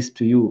leave this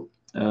to you,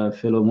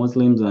 fellow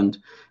Muslims, and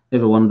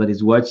everyone that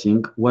is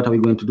watching. What are we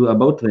going to do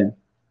about them?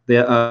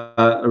 There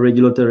are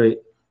regulatory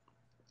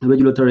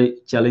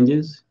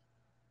challenges,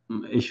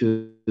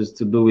 issues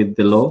to do with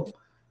the law,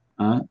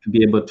 to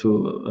be able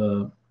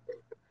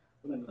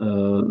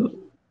uh,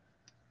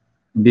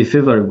 be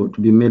favorable,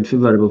 to be made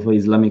favorable for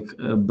Islamic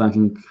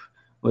banking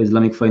or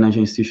Islamic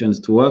financial institutions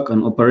to work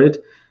and operate.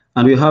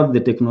 And we have the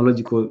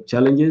technological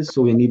challenges,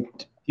 so we need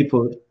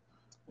people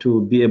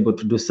to be able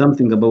to do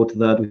something about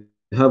that.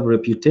 We have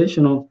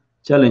reputational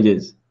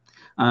challenges.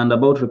 And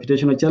about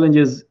reputational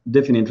challenges,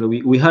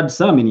 definitely, we had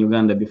some in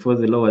Uganda before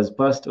the law was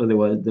passed or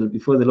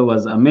before the law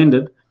was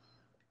amended.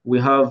 We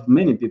have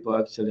many people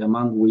actually,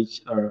 among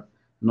which are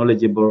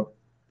knowledgeable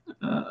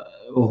uh,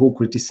 who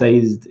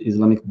criticized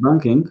Islamic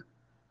banking,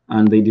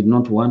 and they did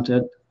not want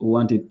it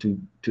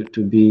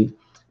to be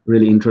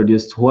really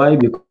introduced. Why?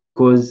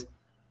 Because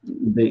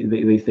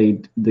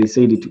they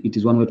said it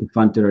is one way to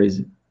fund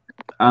terrorism,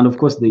 and of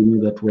course they knew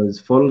that was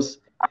false.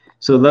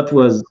 So that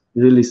was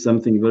really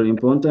something very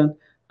important.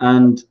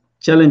 And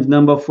challenge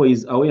number 4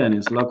 is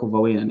awareness, lack of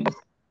awareness.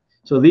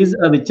 So these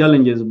are the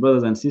challenges,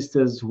 brothers and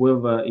sisters,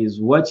 whoever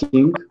is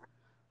watching,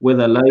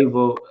 whether live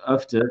or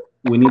after,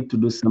 we need to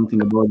do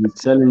something about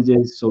these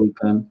challenges so we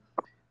can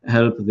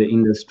help the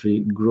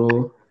industry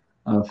grow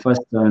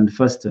faster and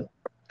faster.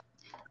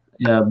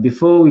 Yeah,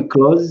 before we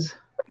close,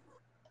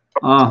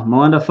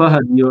 Mawanda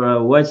Fahad, you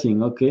are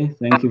watching. Okay,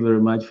 thank you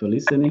very much for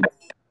listening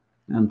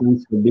and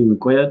thanks for being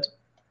quiet.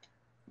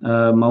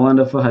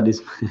 Mawanda Fahad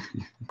is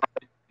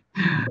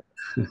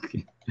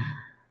okay.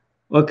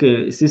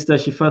 Okay, Sister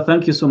Shifa,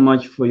 thank you so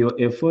much for your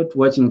effort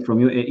watching from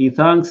UAE.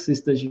 Thanks,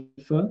 Sister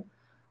Shifa,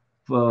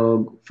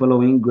 for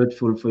following.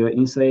 Grateful for your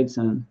insights,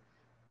 and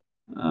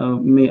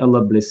may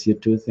Allah bless you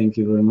too. Thank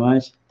you very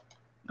much.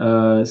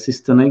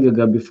 Sister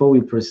Naigaga, before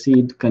we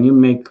proceed, can you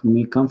make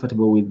me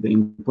comfortable with the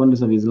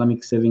importance of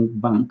Islamic Saving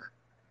Bank?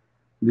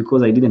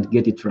 Because I didn't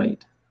get it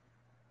right.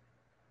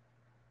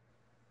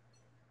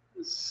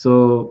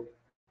 So,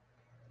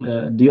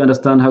 do you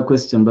understand her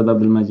question, Brother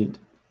Abdul Majid?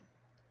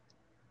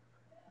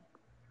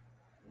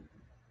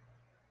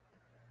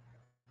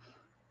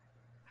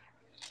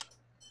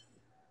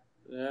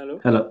 Hello?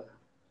 Hello.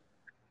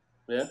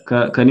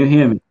 Yeah? Can you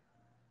hear me?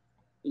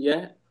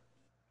 Yeah.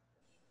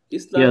 Yeah,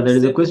 Islamic there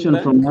is a Saving question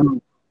from Bank.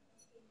 one.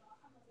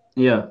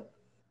 Yeah.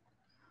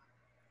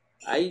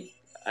 I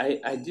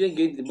didn't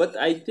get it, but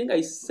I think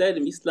I said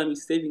Islamic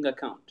saving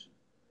account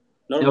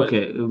normally.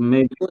 Okay.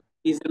 Maybe Because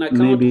it's an account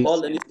maybe.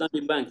 hold an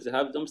Islamic bank. They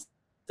have them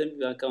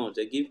saving account.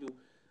 They give you,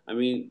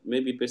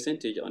 maybe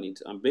percentage on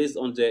it, and based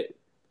on the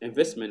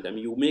investment,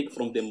 you make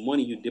from the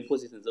money you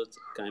deposit in those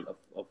kind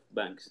of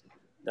banks.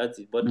 That's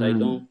it. But I Mm,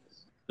 don't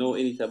know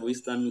any type of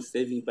Islamic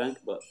saving bank,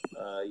 but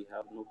I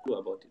have no clue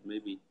about it.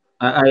 Maybe.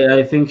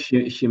 I think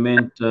she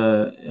meant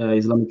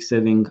Islamic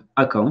savings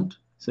account.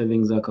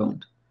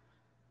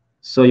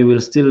 So you will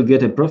still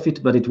get a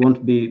profit, but it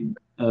won't be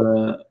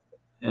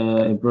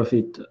a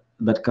profit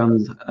that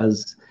comes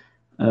as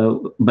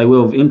by way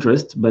of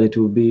interest, but it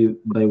will be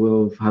by way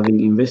of having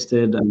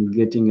invested and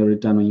getting a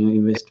return on your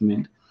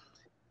investment.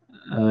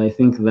 I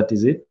think that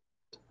is it.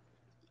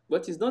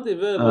 But it's not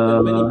available in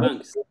Uh, many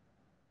banks.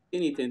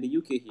 In it in the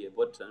UK here,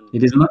 but it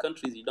in is many not.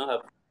 countries you don't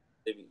have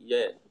saving.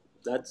 Yeah,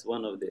 that's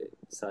one of the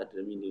sad.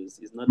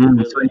 It's not So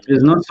available it in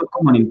is many. not so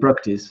common in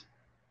practice.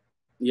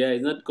 Yeah,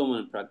 it's not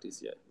common practice.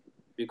 Yeah,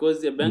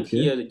 because the bank Okay.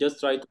 here they just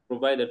try to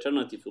provide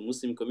alternative to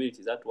Muslim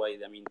communities. That's why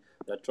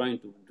they're trying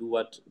to do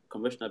what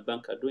conventional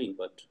banks are doing.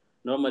 But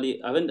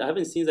normally, I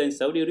haven't seen that in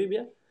Saudi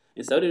Arabia.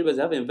 In Saudi Arabia,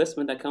 they have an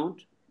investment account,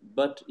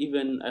 but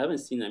even I haven't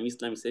seen an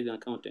Islamic saving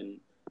account in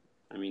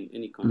any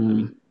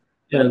Mm.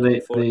 Yeah, bank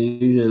before. they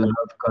usually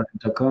have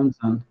current accounts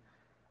Yeah.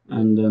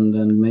 and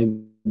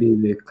maybe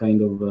the kind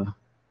of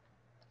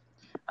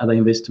other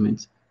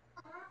investments.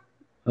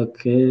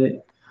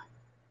 Okay.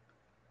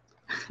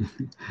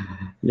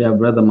 Yeah,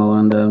 Brother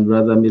Mawanda and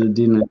Brother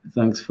Mildin,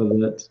 thanks for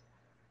that.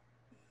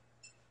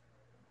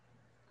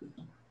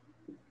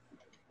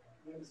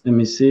 Let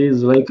me see.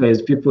 Zuleika,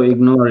 is people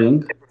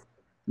ignoring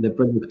the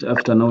project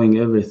after knowing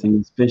everything,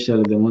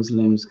 especially the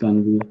Muslims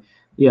can be,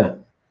 yeah,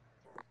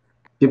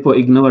 people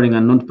ignoring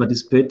and not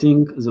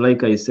participating.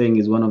 Zuleika is saying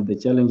is one of the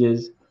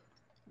challenges.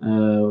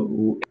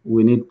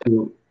 We need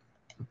to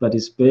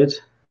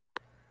participate.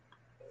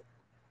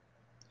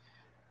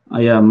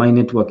 Yeah, my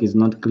network is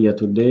not clear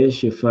today.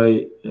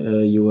 Shifai,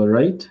 you were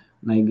right,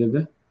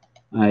 Naigaga.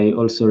 I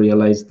also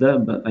realized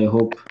that, but I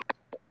hope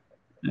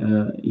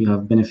you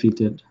have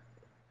benefited.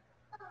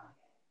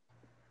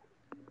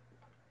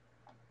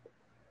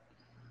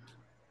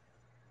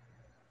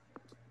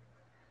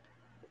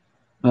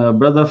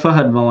 Brother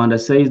Fahad Mawanda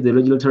says the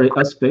regulatory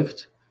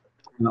aspect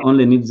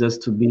only needs us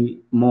to be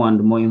more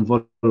and more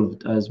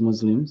involved as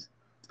Muslims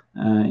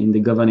in the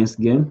governance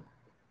game.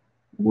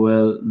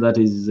 Well, that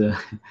is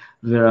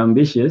very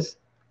ambitious.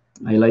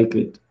 I like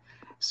it.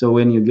 So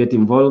when you get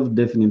involved,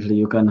 definitely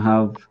you can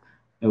have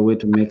a way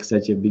to make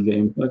such a bigger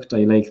impact.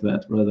 I like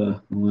that,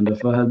 brother Mwanda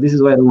Fahad. This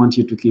is why I don't want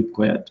you to keep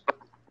quiet.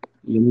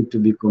 You need to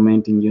be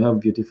commenting. You have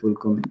beautiful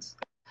comments.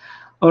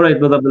 All right,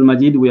 brother Abdul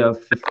Majid, we have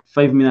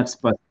 5 minutes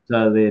past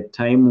the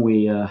time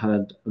we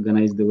had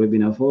organized the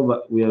webinar for,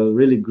 but we are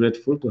really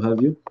grateful to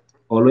have you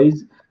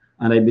always.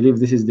 And I believe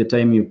this is the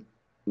time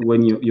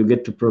when you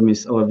get to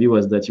promise our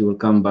viewers that you will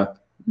come back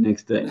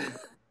next time.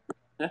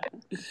 I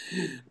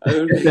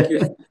will make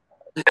you.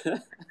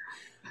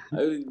 I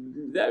will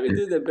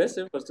do the best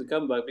efforts to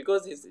come back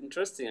because it's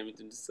interesting. I mean,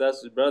 to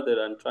discuss with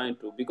brother and trying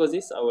to, because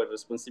it's our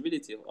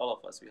responsibility of all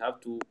of us. We have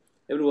to,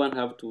 everyone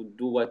have to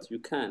do what you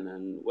can,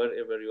 and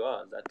wherever you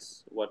are,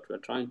 that's what we're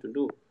trying to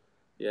do.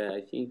 Yeah,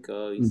 I think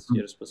it's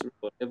Mhm. responsible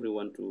for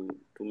everyone to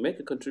make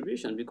a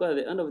contribution, because at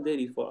the end of the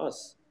day, it's for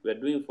us. We're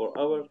doing for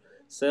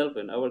ourselves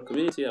and our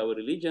community, our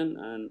religion,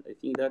 and I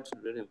think that's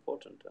very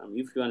important. I mean,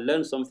 if you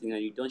learn something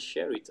and you don't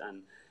share it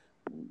and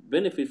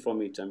benefit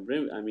from it and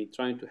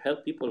trying to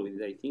help people with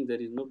it, I think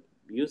there is no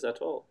use at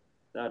all.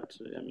 That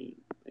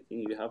I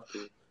think you have to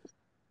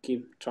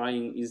keep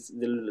trying. Is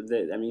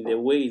the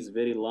way is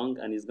very long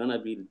and it's gonna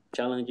be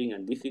challenging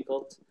and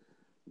difficult,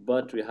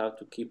 but we have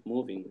to keep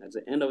moving. At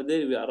the end of the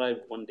day, we arrive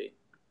one day.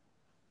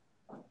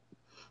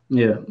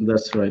 Yeah,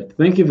 that's right.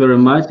 Thank you very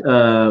much,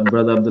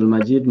 Brother Abdul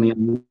Majid. May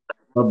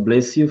God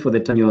bless you for the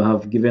time you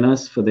have given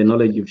us, for the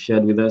knowledge you've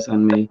shared with us,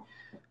 and may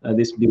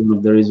this be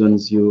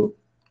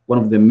one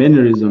of the many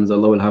reasons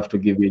Allah will have to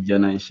give you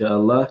Jannah,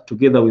 inshallah,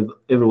 together with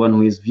everyone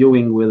who is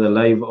viewing, whether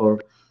live or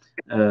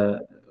uh,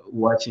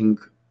 watching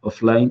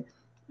offline.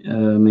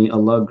 May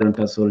Allah grant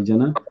us all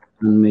Jannah,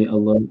 and may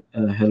Allah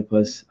help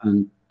us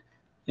and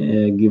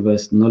give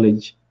us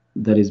knowledge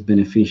that is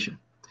beneficial.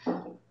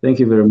 Thank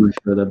you very much,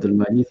 Brother Abdul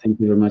Majid. Thank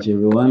you very much, Thank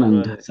everyone, you,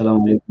 and brother.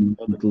 Assalamu Thank alaikum you,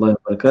 wa brother. rahmatullahi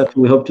wa barakatuh.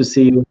 We hope to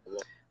see you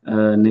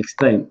next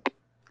time.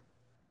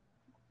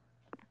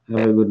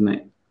 Have a good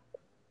night.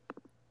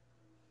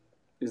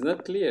 It's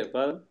not clear,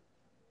 pardon.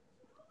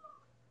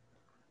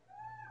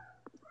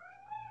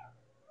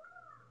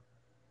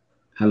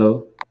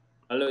 Hello.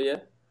 Hello,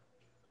 yeah.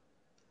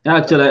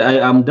 Actually,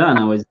 I am done.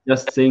 I was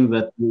just saying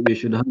that you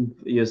should have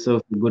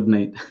yourself a good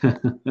night.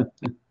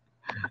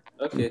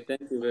 Okay,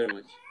 thank you very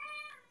much.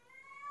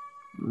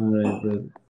 All right, brother.